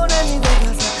colores ni de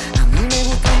raza, a mí me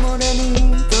gusta el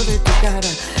morenito de tu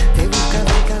cara. Te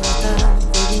buscaba en cada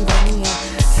tarde, vida mía,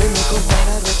 se me corta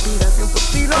la respiración. Por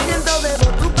ti lo siento, debo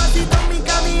tu pasito en mi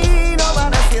camino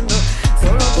van haciendo.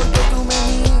 Solo porque tú me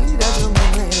miras yo me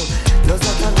muero. Los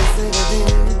atardeceres de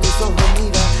tus ojos,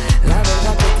 mira, la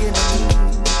verdad que tienen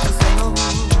tus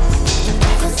ojos.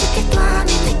 Yo sé que tú a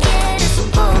mí me quieres un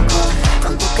poco,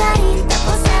 con tu carita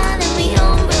posada en mi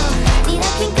hombro. Mira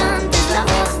que encanta es la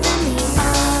voz de mi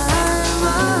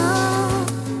alma.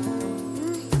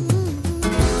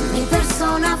 Mi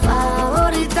persona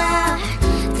favorita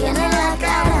tiene la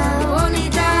cara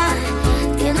bonita,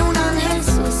 tiene un ángel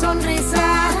su sonrisa,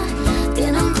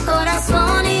 tiene un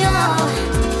corazón y yo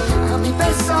a mi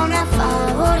persona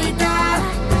favorita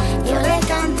yo le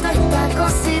canto esta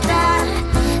cosita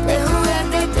de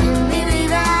juguete en mi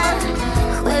vida,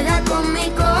 juega con mi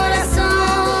corazón.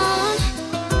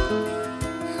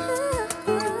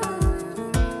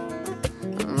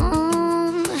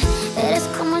 Eres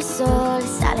como el sol,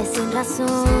 sale sin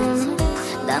razón,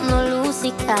 dando luz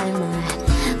y calma.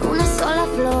 Una sola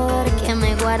flor que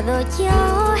me guardo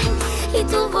yo y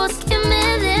tu voz que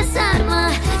me desarma.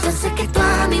 Yo sé que tú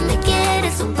a mí me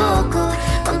quieres un poco,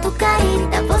 con tu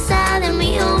carita posada en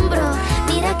mi hombro.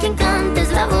 Mira que encanta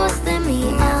es la voz de mi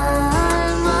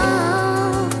alma.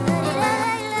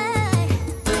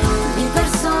 Mi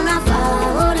persona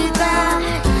favorita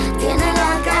tiene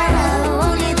la cara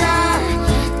bonita,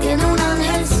 tiene un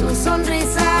ángel su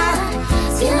sonrisa,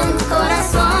 tiene un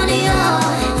corazón y yo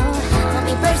a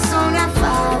mi persona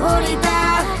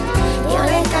favorita yo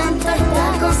le canto esta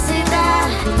cosita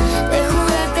de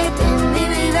juguete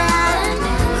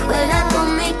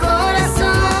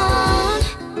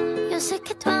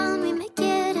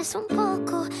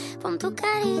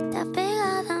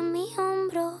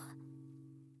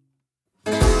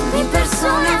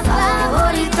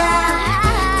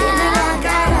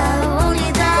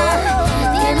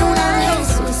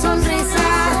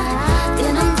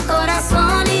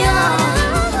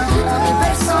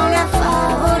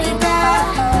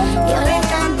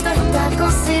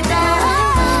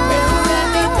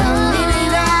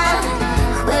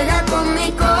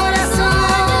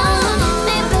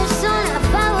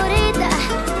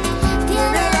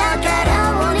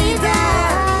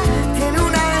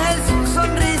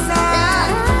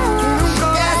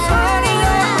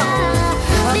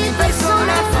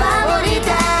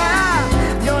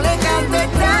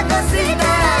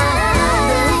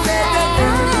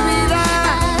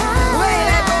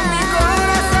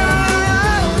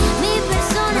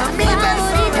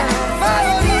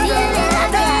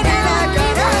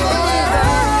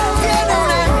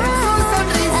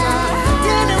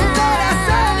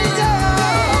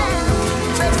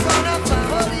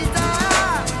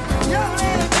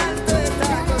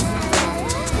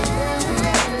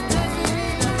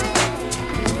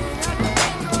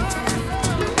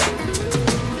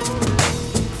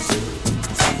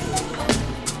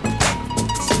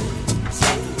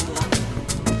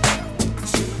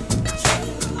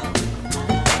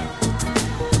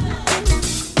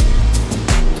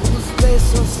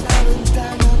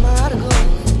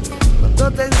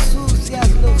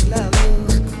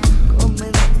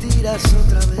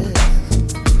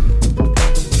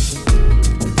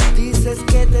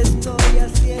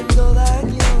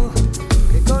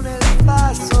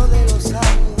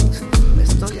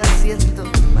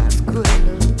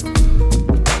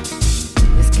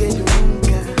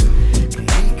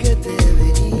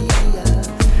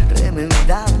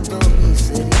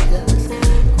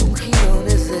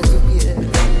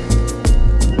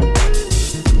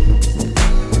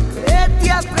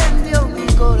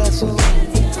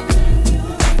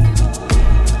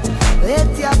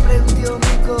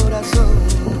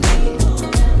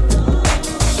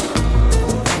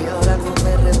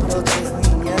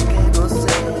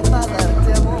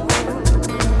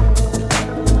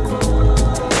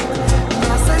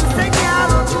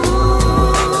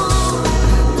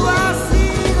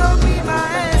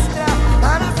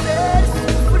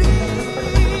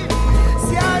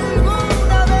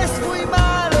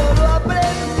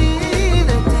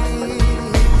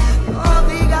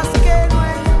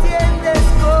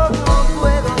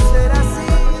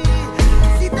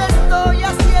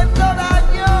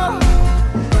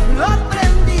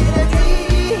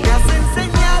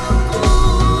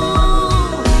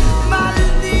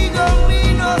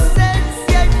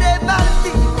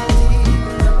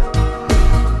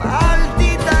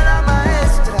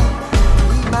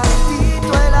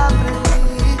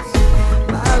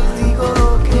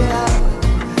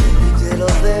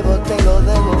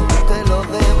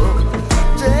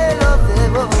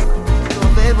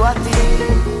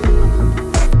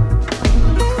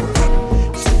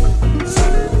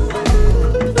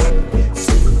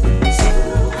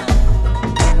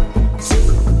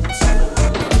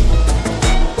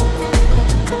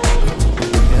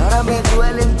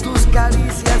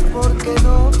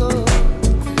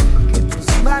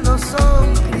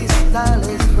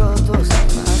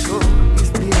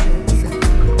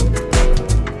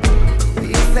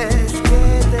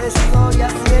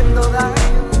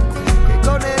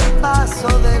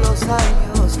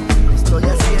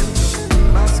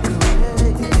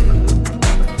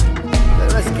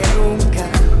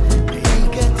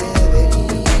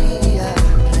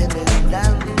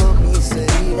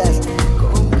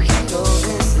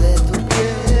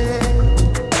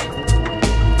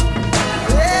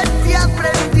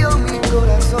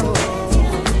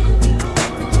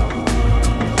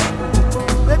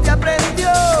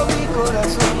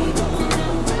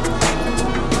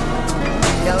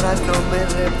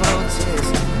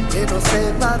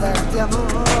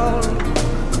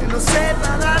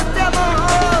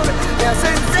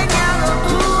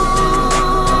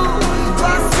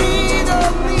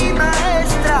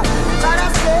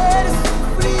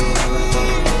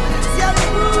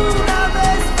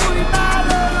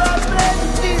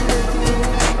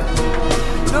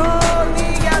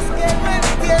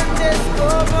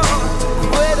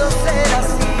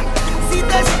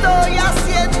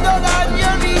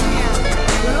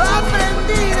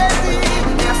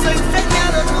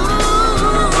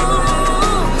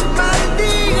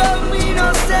Maldigo mi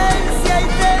inocencia.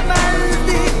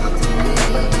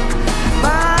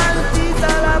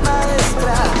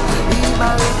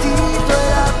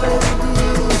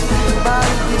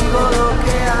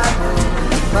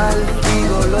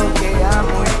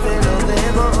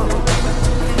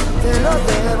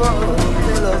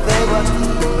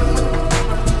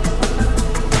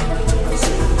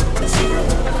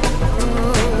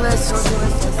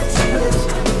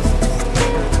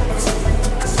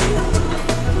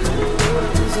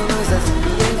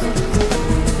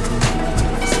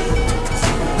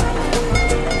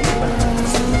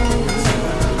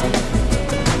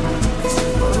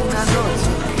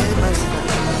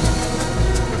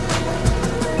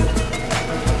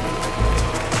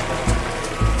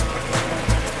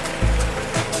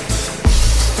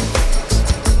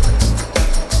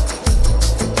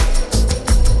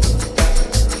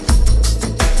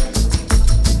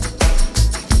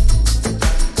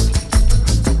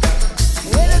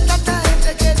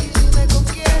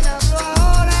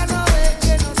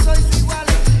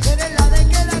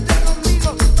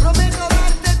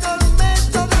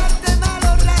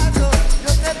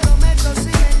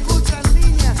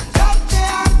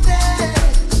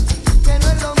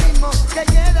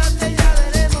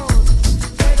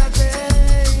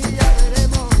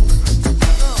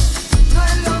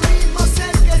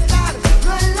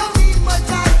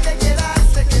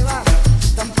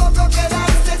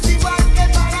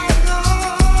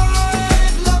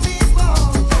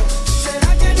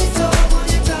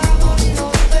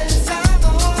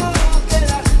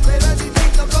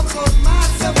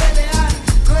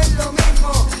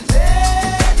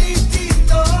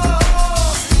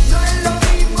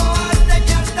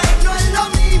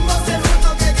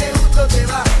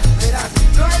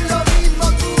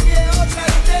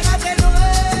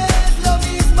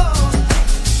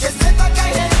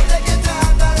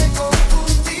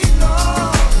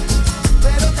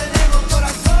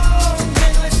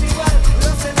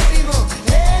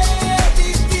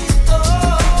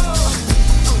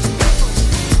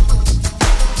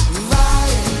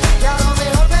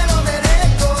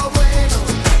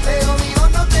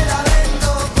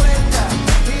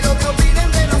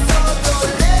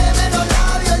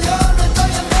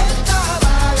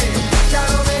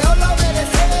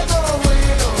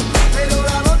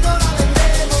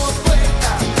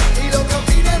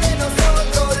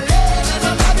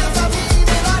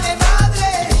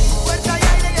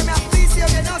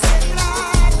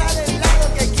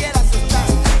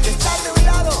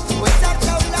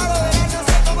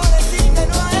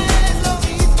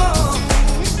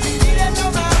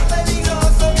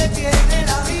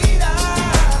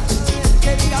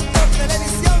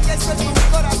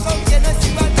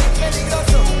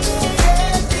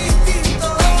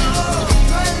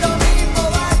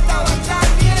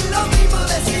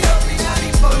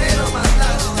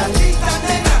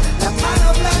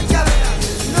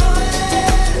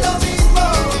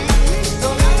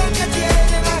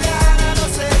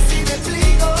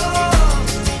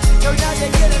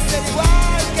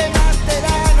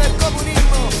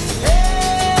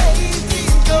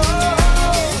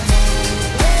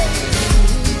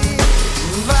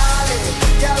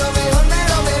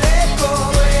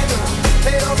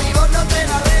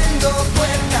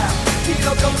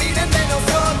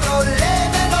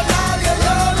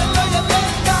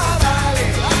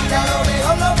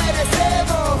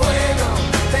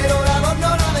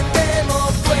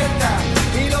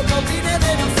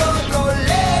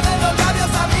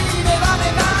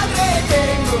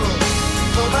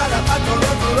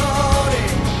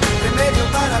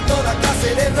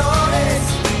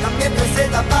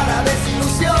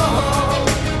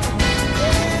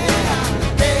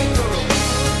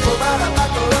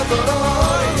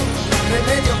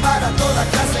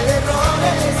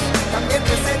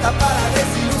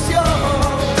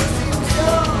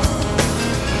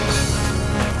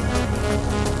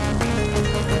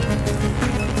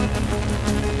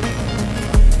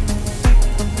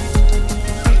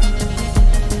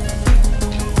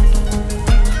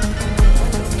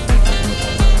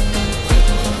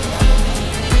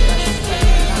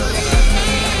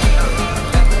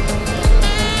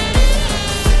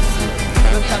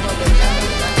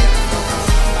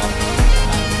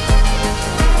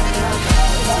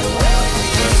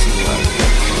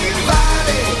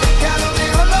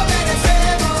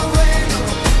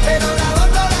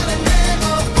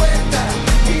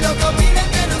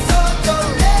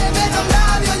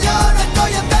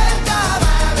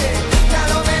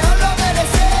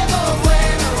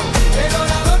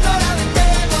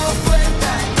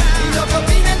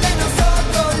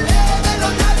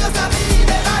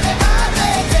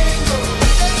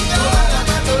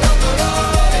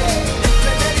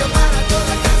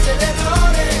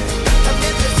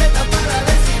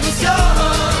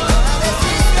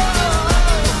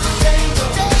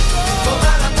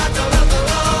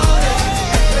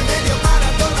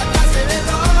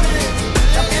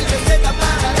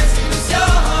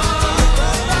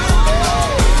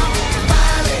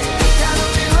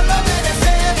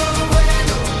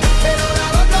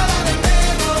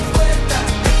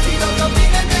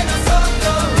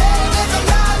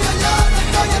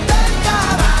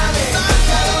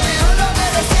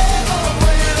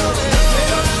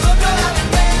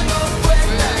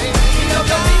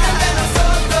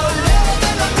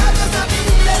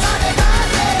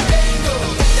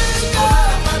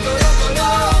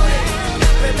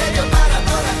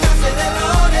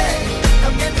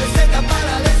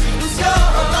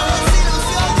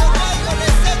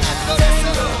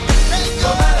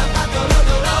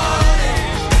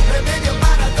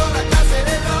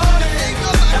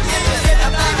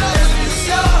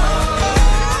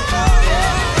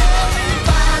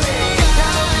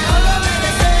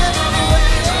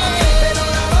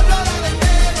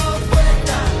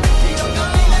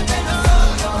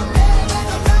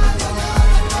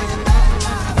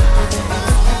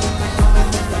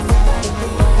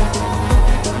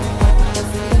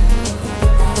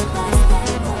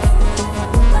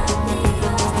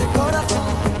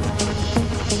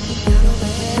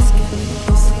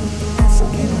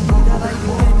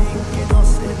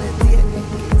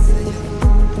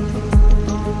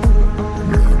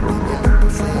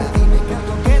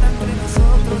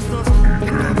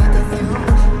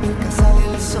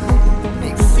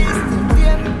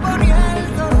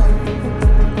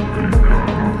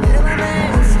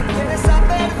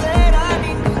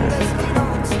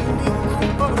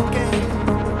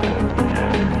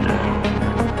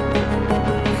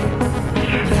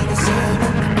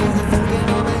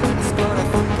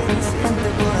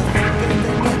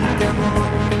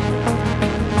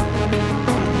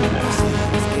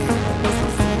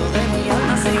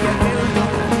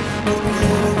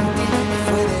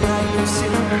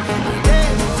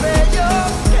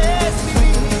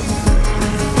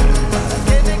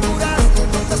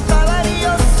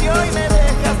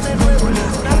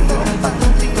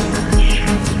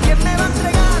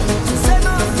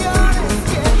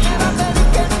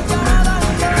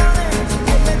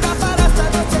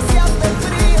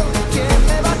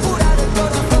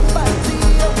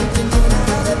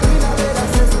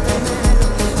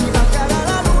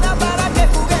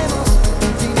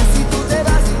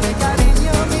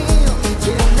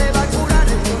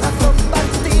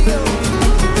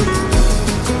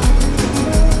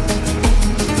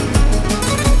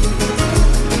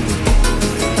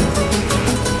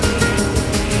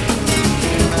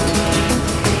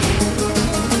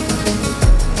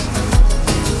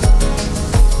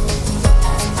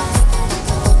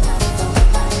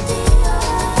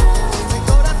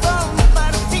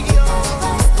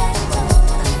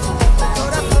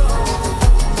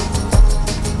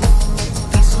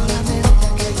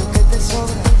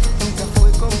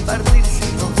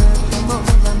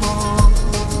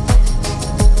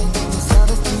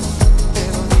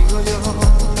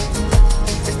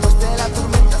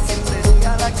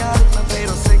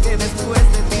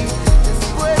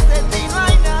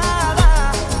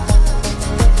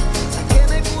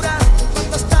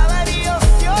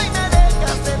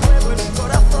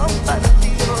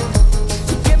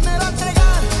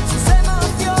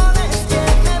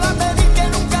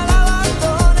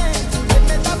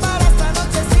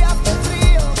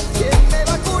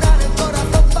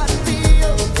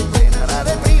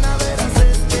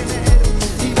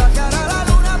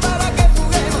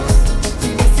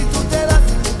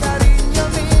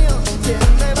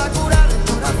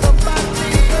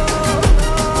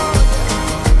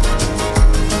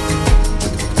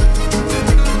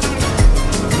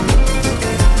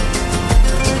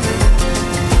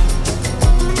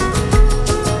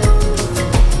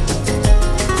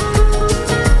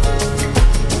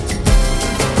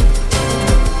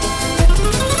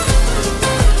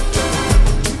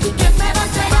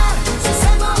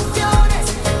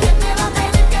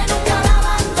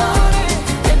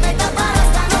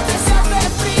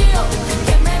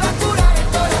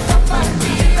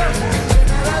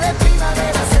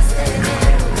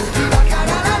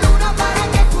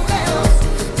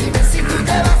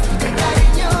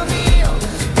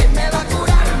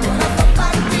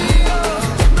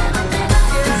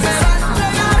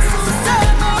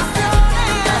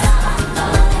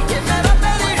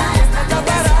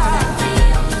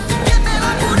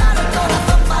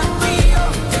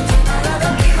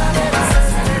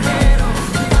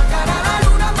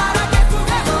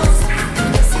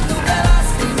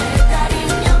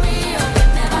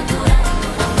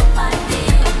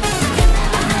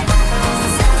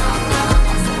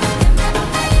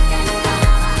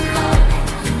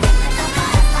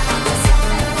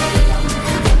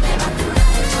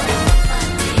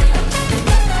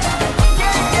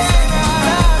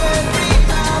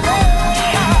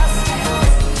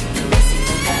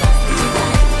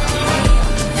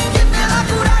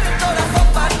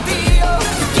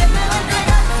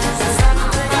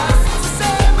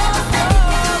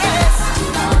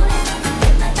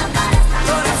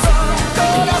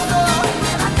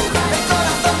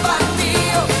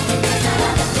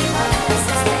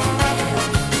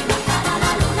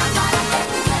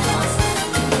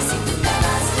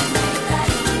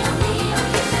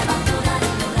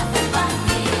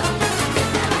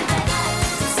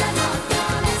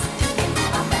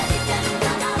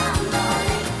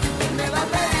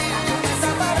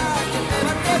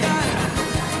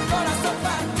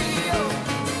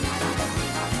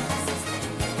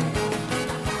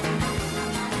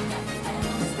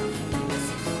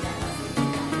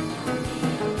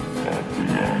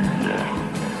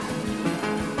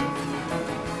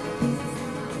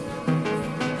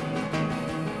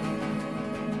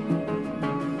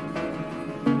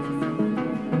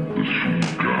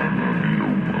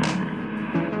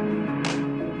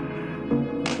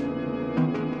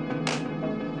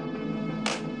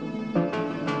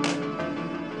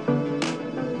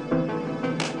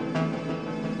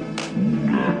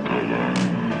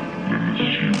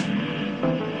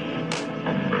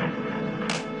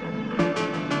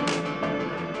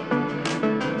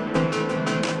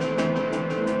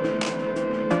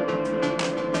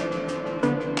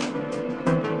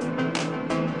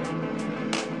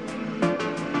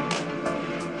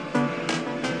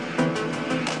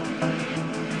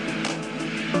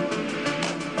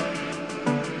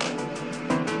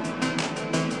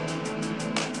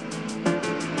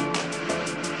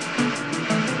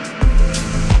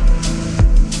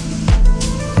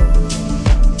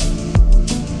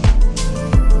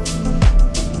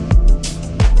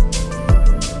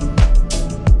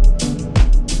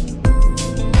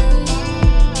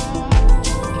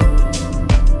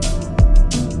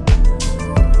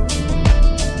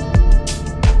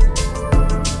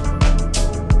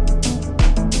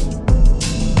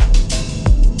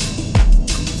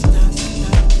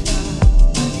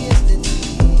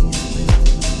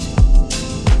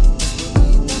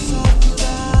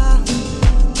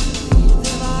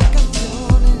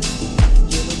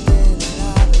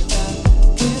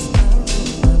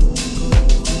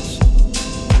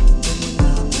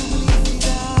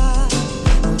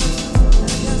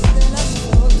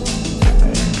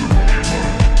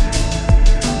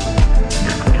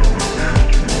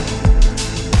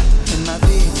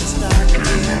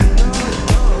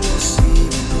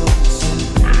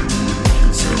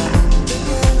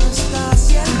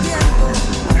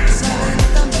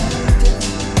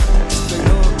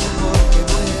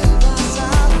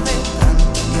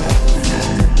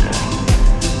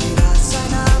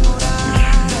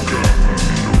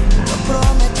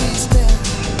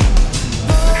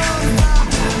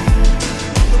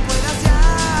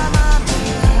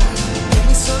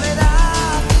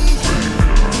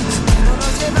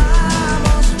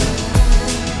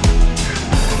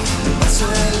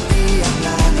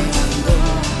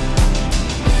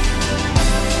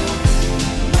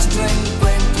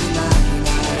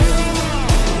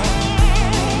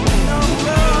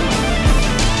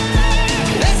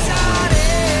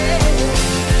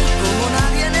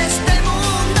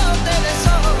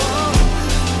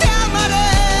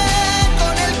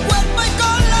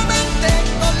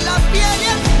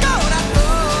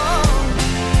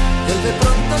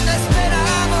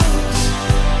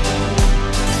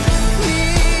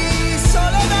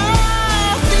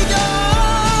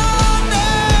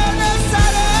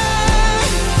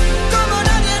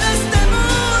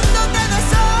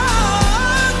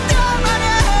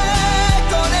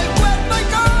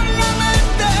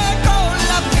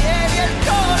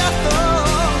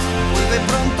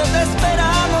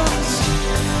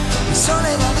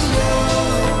 soledad y yo.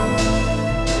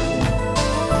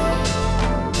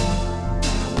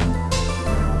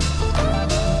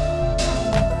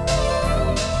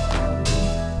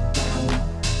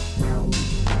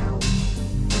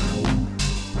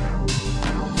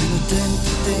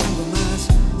 Tengo más,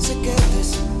 sé que te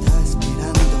está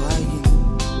esperando alguien.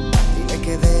 Dile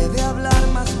que debe hablar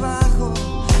más bajo,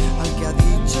 al que ha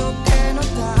dicho que no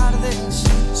tardes.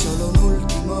 Solo un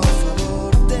último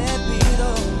favor te pido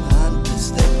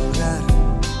antes de colgar.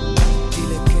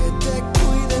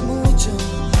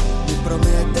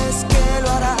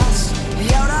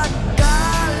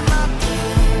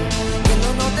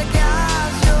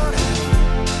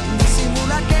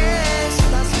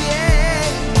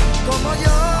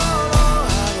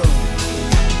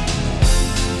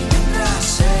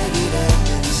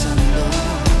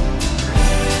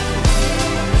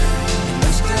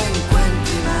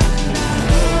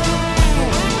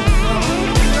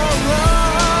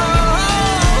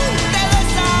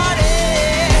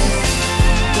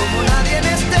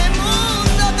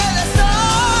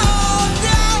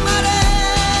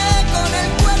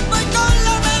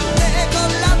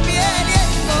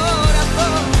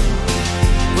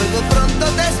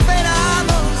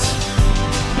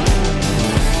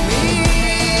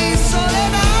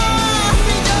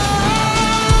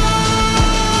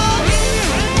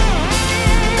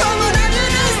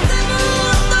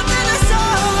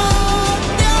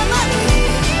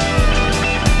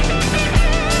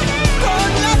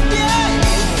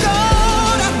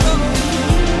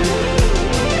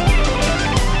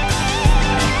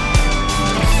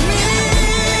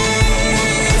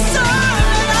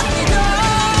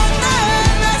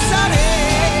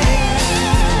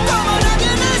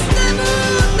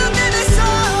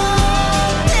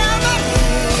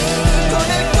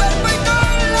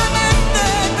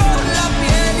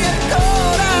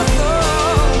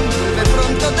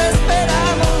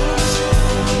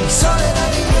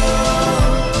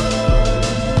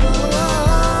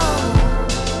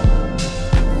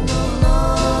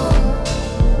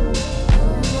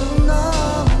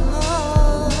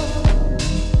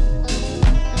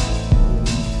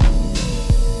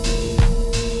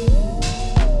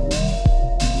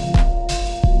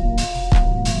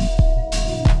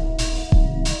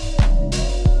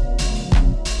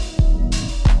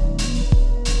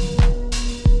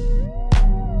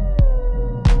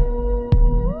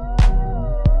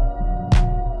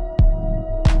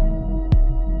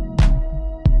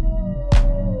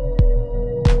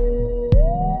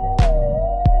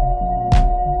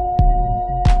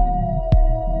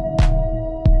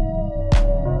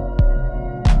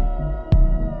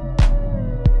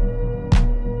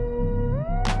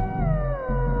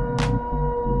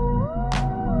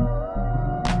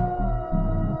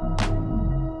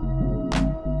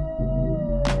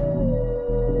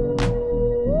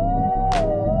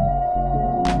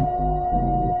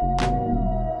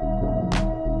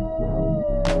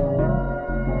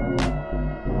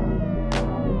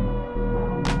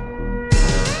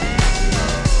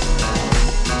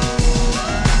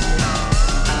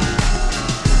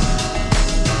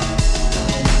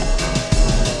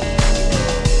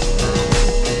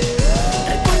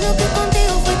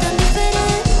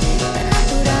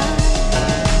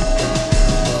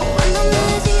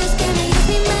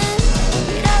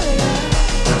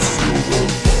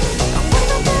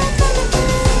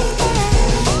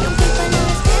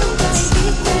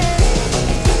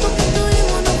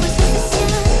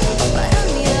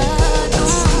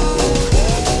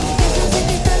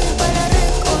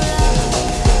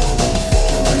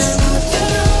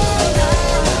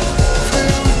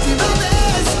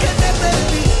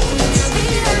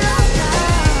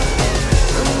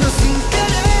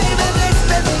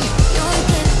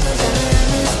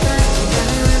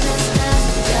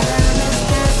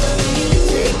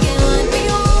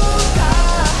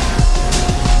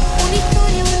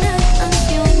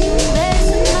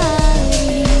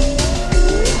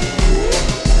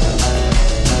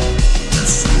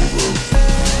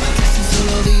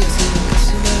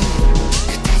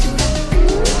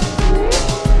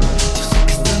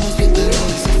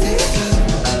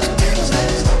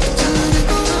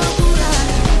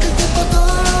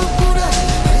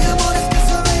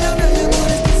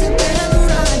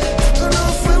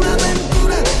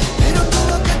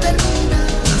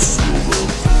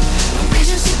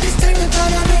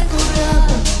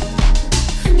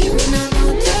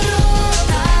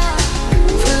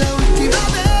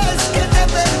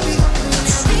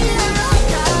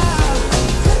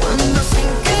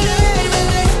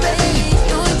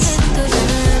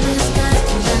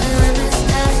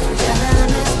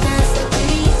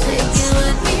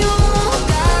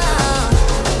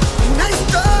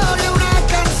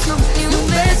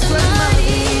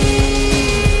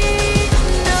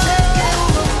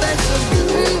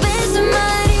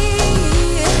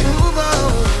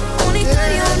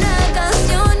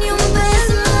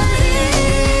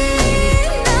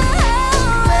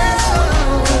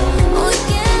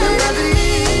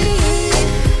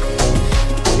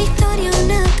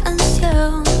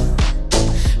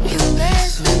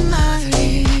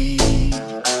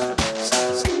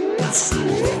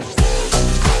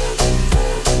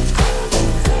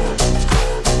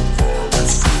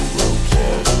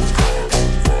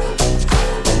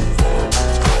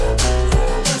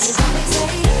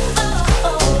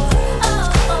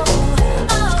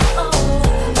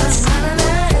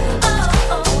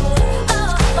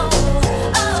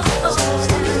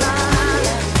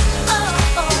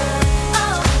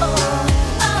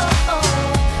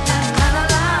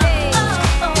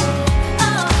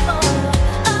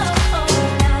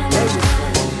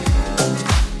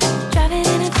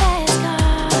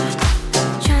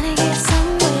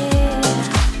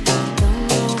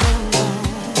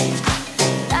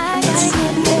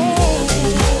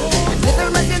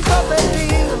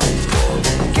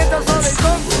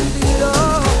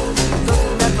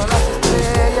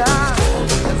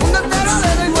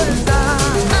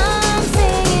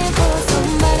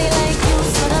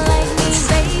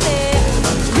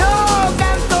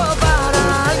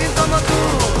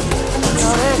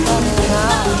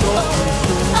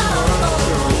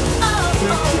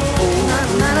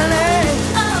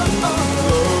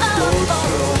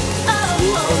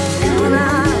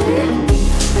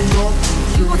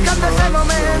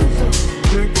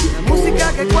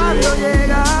 que cuando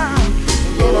llega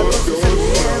me lleva con su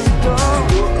sentimiento,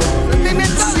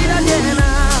 sentimiento vida llena.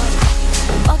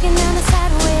 Walking down the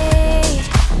sideway,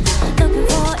 looking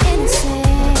for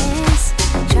innocence,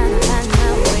 trying to find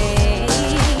my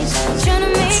ways, trying to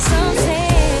make some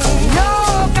sense. Yo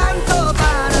canto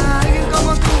para alguien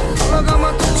como tú, solo como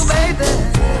tú, baby.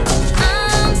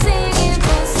 I'm singing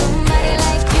for somebody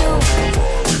like you.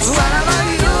 What about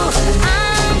you?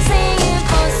 I'm singing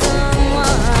for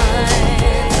someone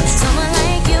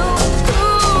like you. Tú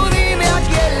dime a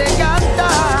quién le cantas.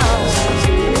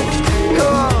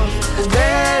 'Cause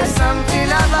there's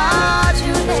something about you.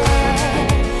 You there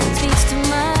speaks to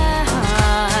my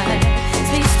heart,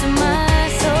 speaks to my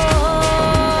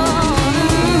soul.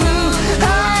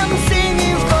 I'm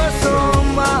singing for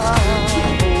someone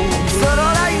solo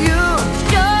like you.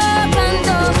 Yo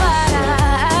canto para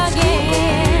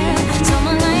alguien,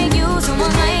 someone like you,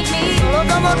 someone like me. Solo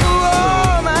como tú,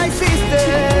 oh my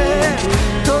sister.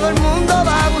 Todo el mundo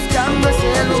va buscando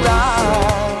ese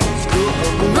lugar,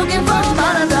 looking for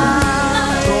paradise.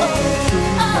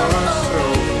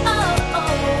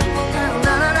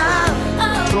 Na, na, na.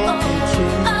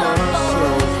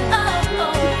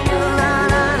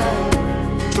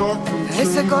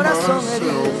 Ese corazón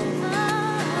herido,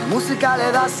 la música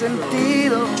le da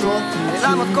sentido. Le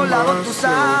damos con la voz tus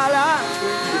alas,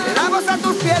 le damos a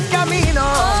tus pies camino.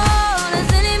 Oh,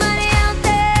 does anybody out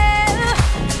there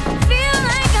feel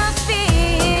like I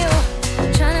feel?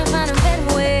 Trying to find a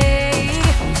better way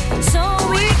so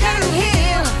we can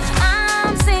heal.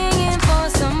 I'm singing for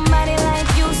somebody like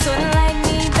you, sort of like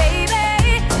me,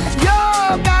 baby. Yo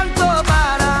canto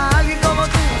para alguien como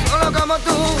tú, solo como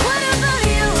tú. What about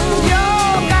you? Yo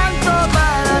canto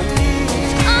para ti.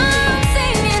 I'm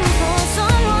singing for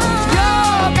someone. Yo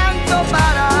canto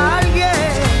para alguien.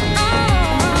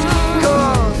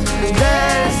 'Cause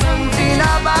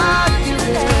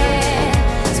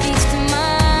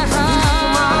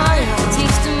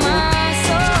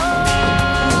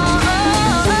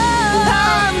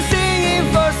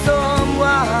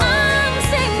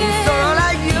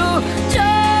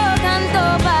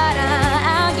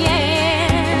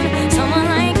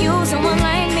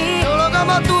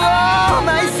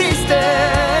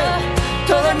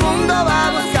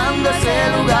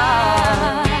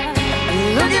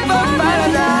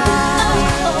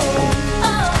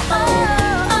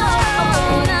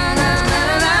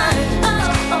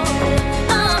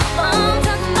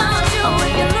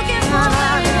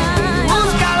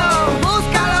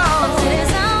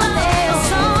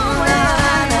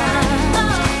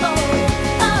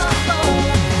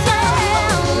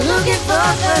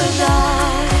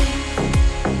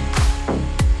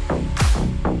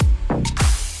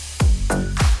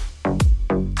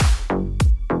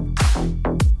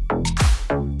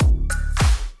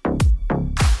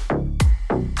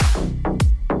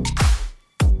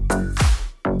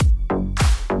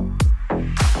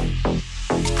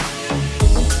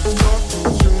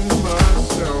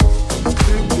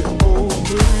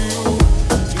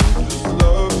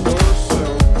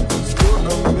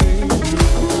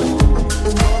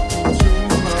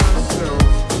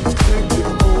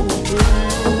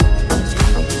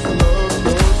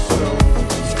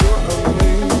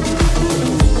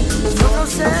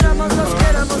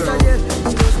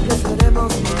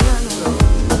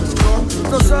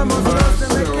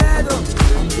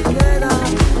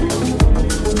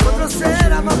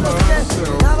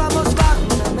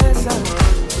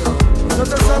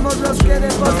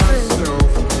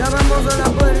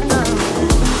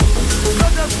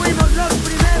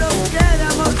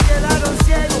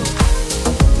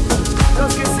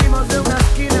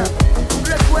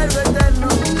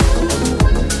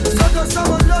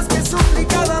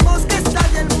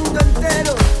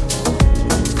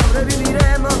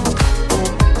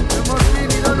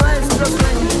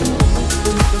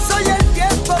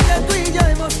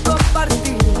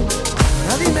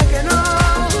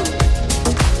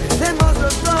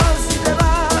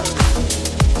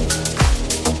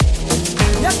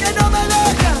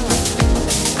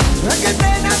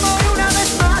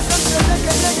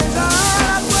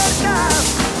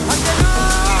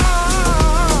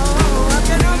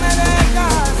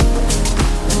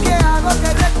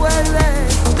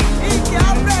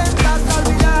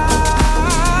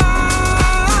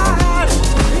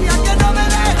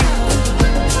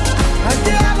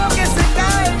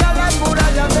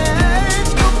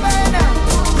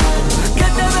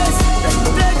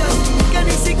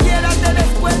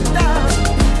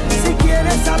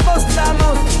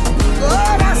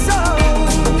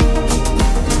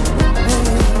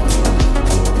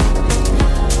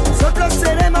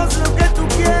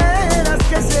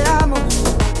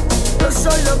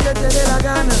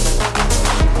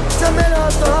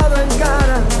todo en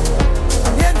cara.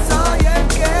 También soy el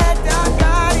que te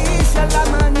acaricia en la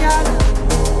mañana.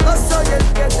 No soy el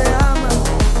que te ama,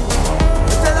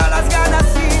 te da las ganas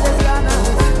y desganas.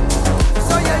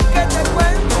 Soy el que te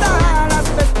cuenta las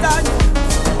pestañas.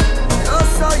 Yo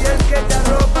soy el que te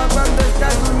arropa cuando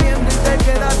estás durmiendo y te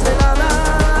quedas helada.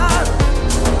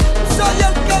 Soy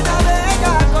el que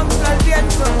navega contra el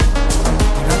viento.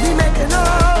 Pero dime que no,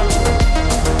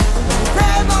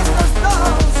 demos los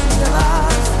dos y te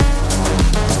vas.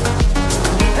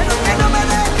 Pero que no me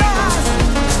dejas,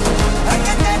 a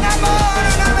que te enamoro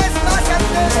una vez más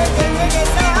antes de que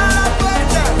llegues a la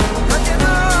puerta.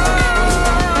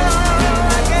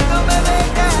 A que no me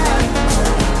dejas,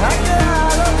 a que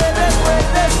hago que después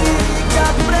de ti que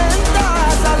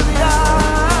aprendas a olvidar.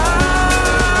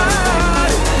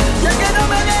 Y a que no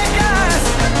me dejas,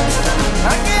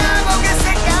 a que hago que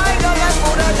se caiga la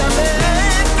muralla de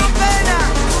tu pena.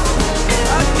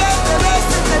 A que te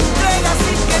beses, te entregas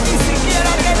sin que ni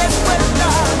siquiera quedes cuenta.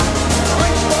 No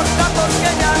importa porque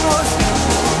ya hemos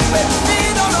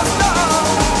perdido los dos.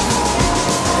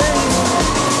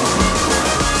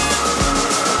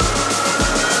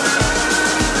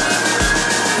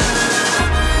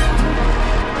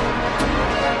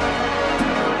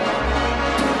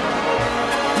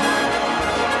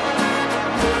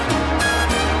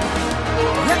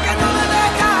 Y a que no me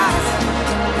dejas,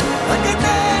 a que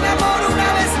te enamoro una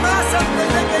vez más antes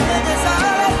de que llegues a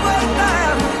la puerta.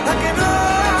 A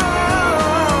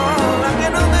que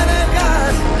no me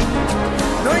dejas,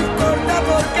 no importa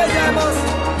porque ya hemos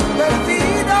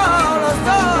perdido los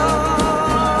dos.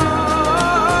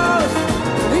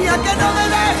 Y a que no me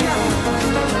dejas,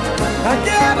 a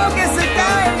que hago que se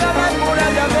caiga la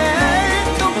muralla de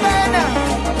tu pena.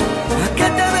 A que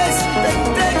te ves, te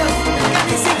entregas, que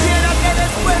ni siquiera te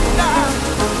des cuenta.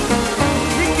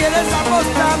 Si quieres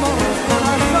apostamos,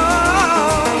 corazón.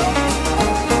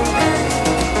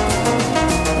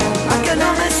 A que no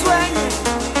me sueñes,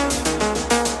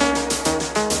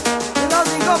 te lo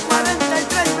digo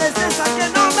 43 veces. A que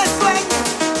no me sueñes,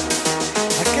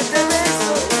 a que te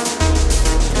beso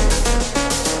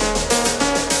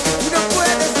y no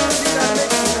puedes olvidarme.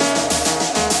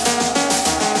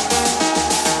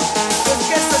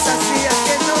 Porque eso es así, a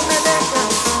que no me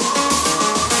dejas,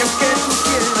 que aunque tú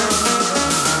quieras.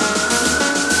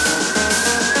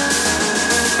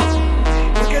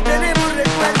 Porque tenemos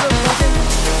recuerdos de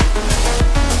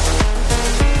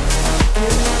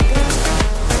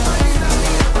vida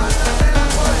mía, guárdate la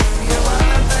poesía,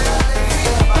 guárdate la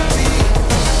alegría para ti.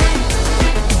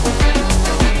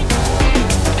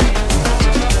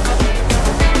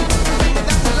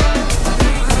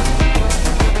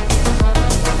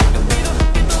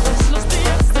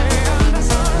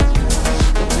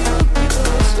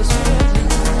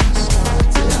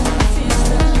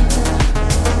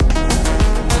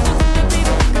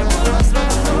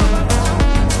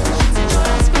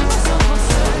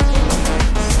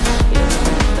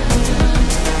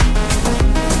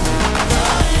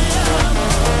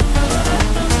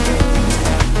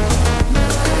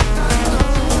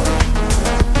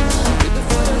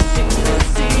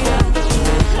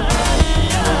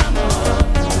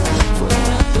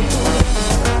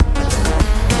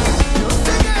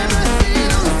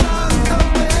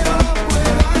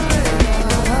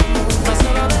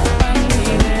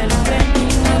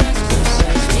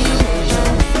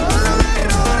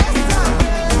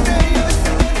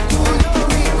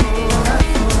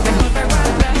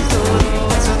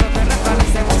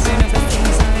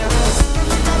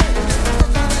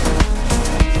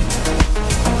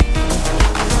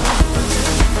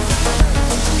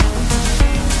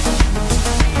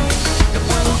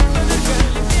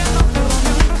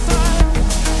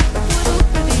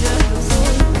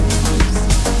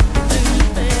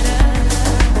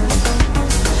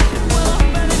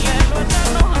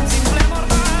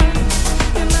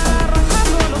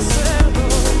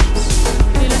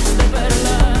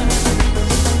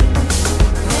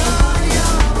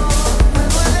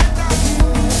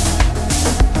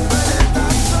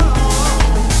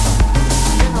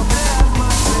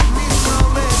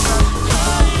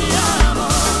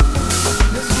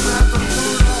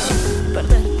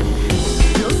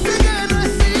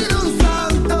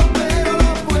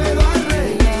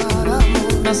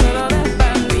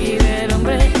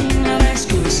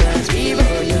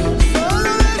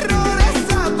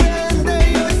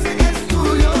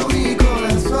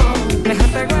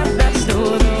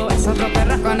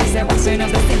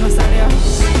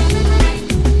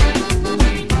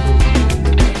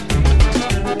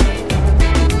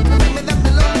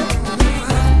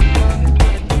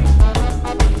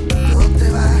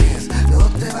 No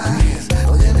te bajes,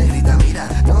 oye negrita, mira.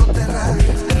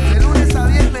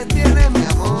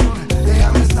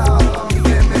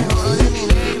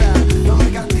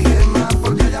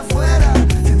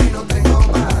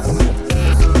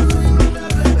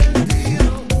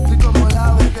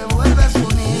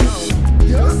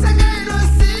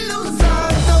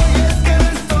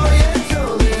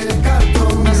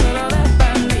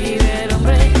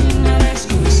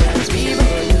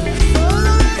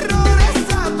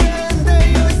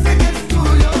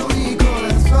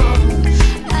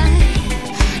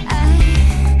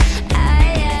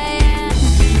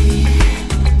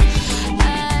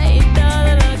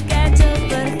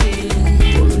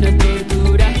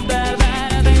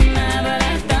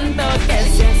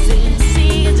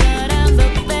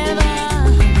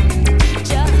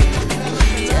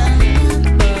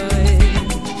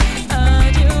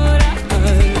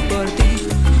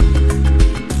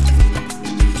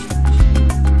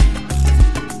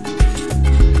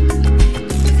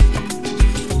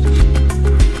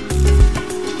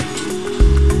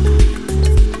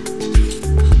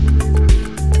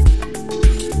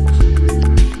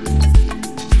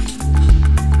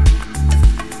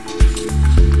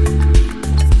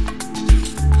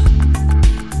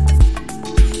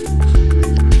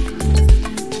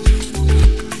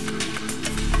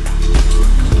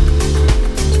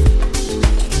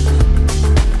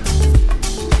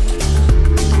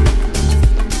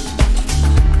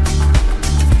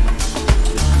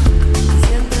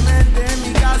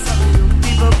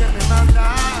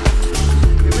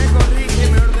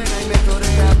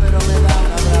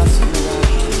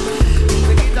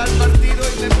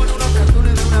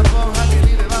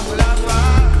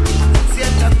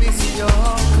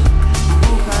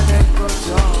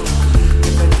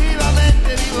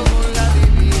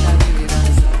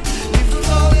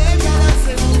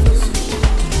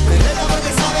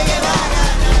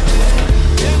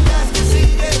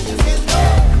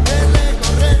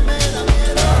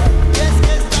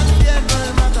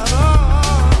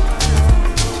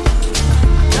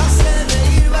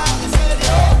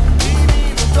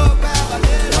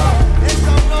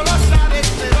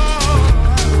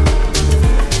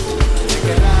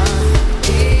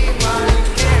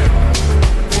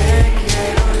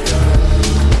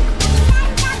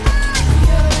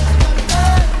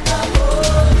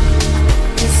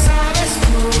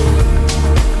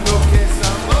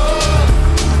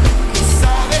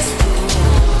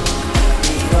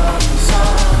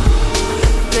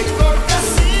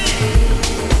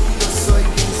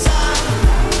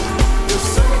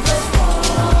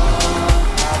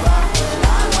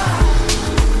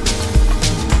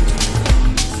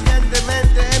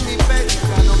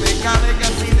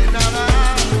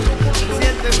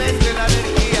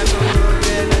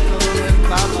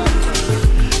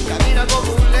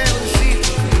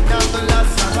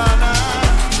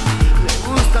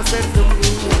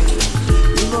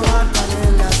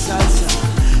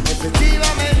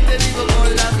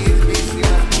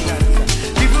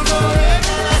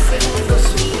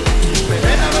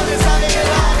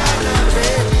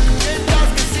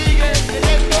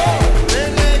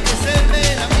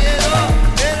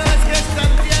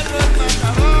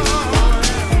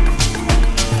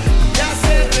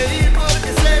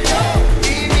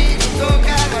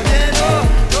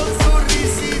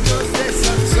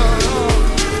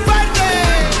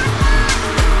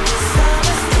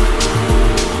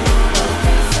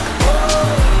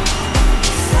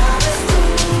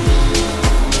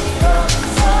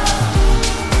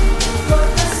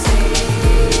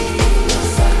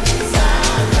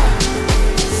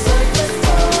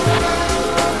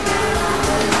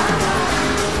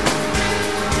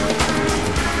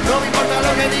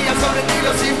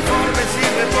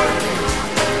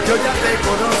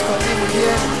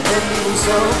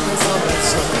 sombra sobre el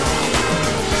sol.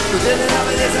 Tú tienes la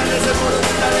belleza en ese puro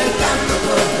mitad del canto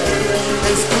corre.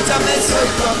 Escúchame, soy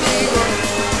tu amigo,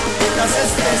 mientras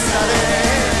estés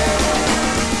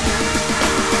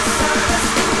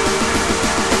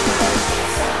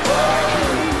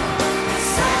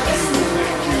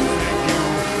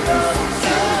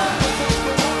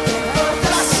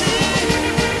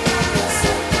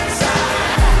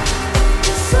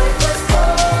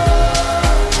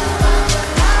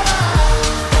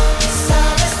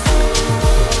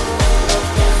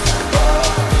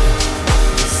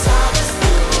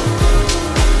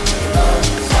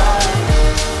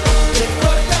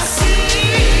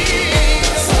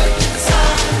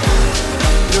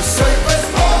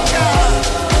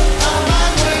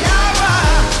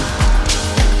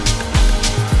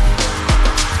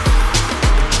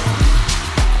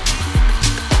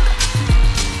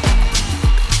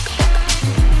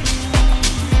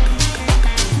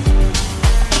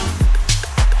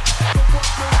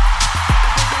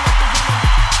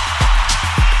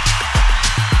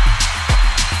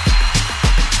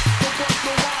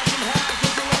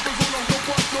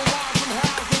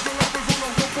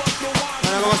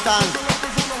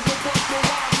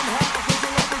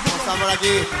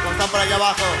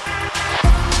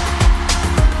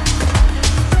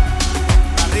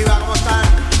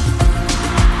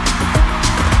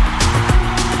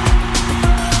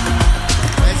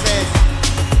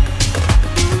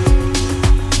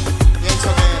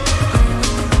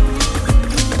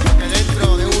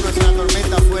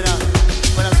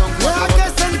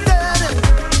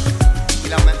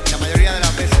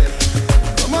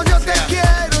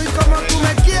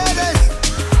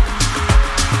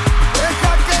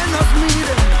Deja que nos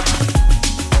miren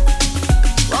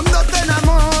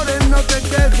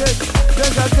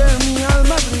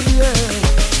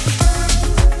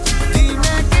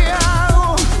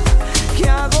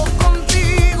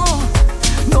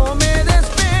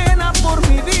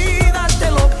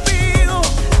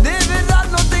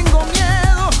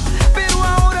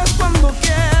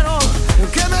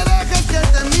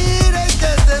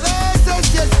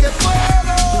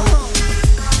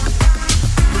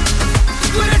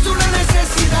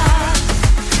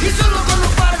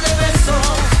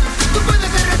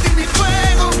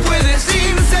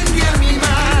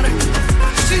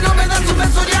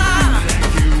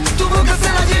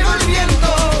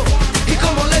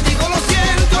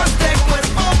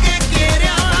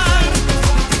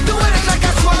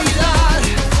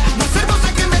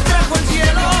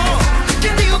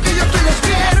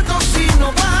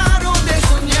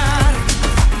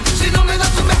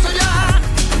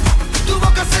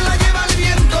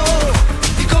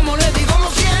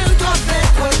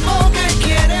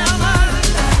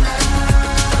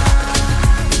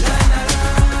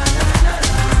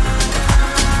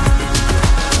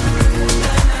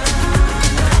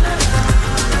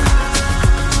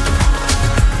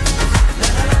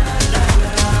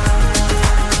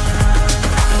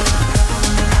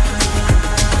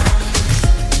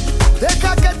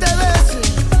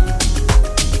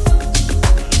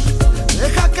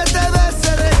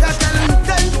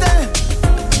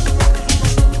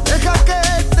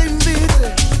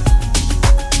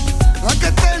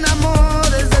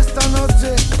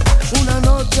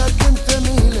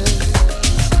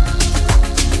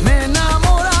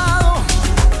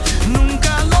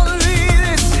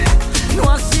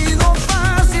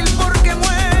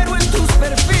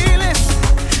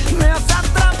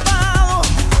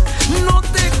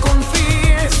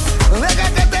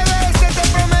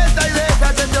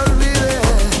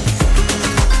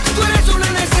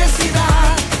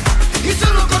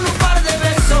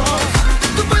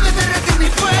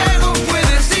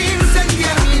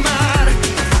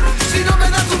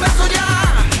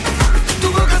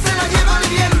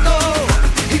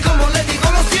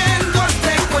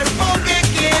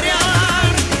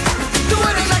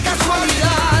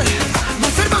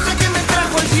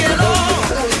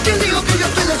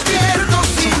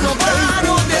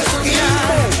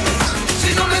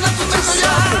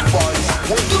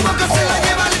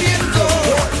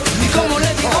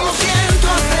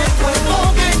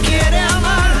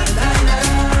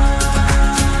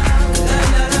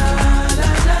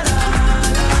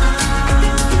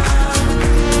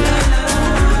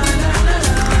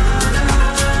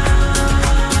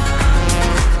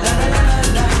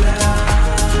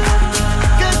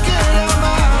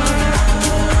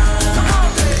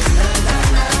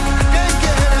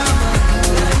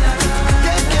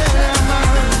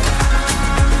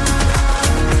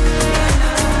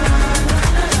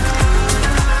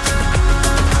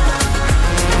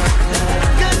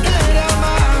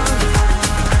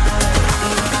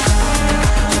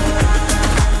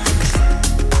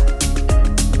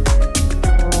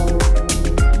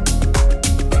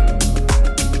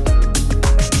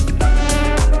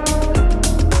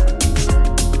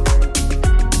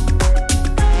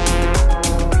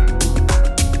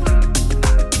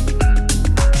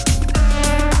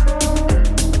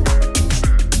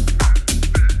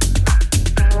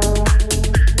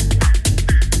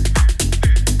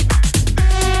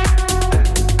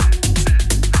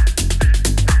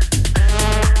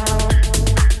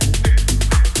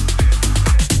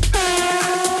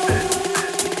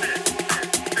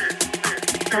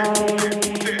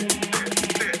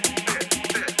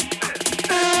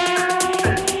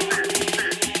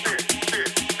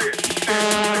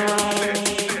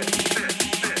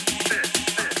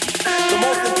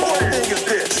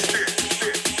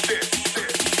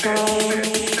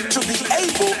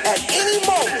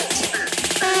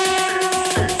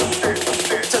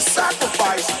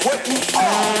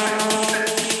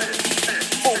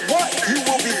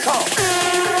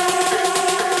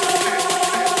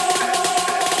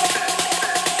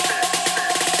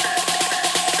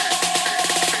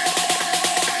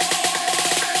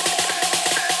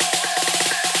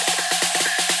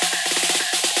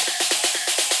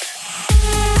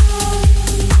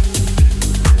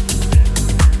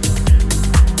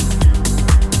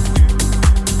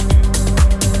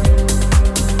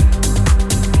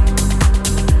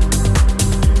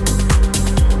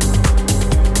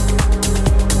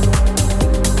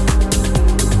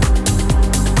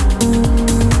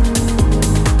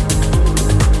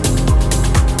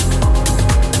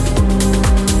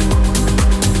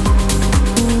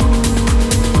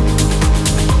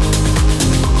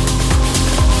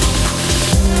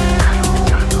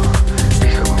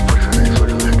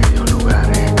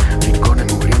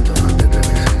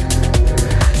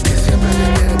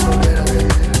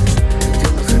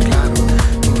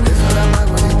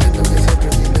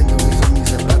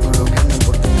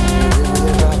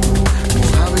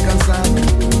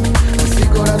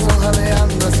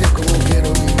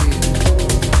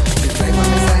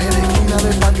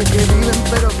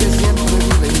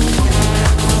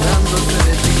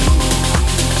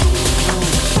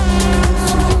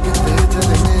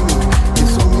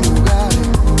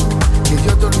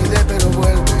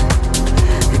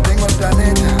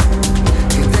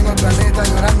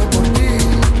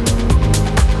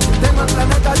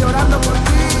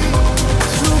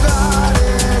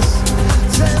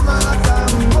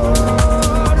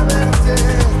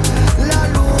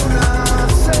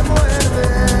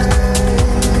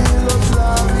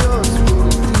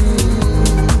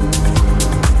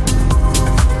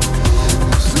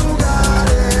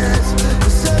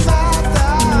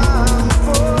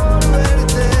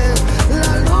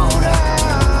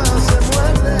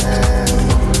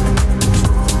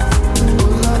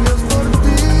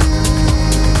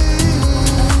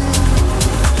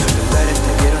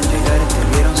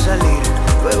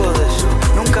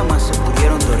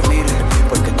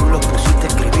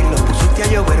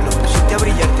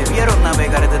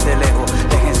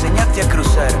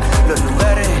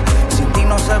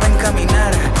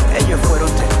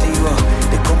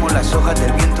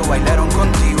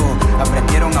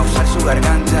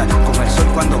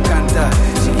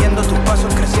tus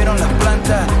pasos crecieron las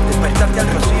plantas, despertaste al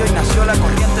rocío y nació la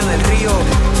corriente del río.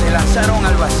 Se lanzaron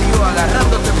al vacío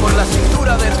agarrándote por la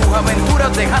cintura de tus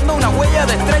aventuras, dejando una huella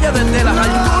de estrella desde las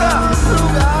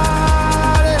alturas.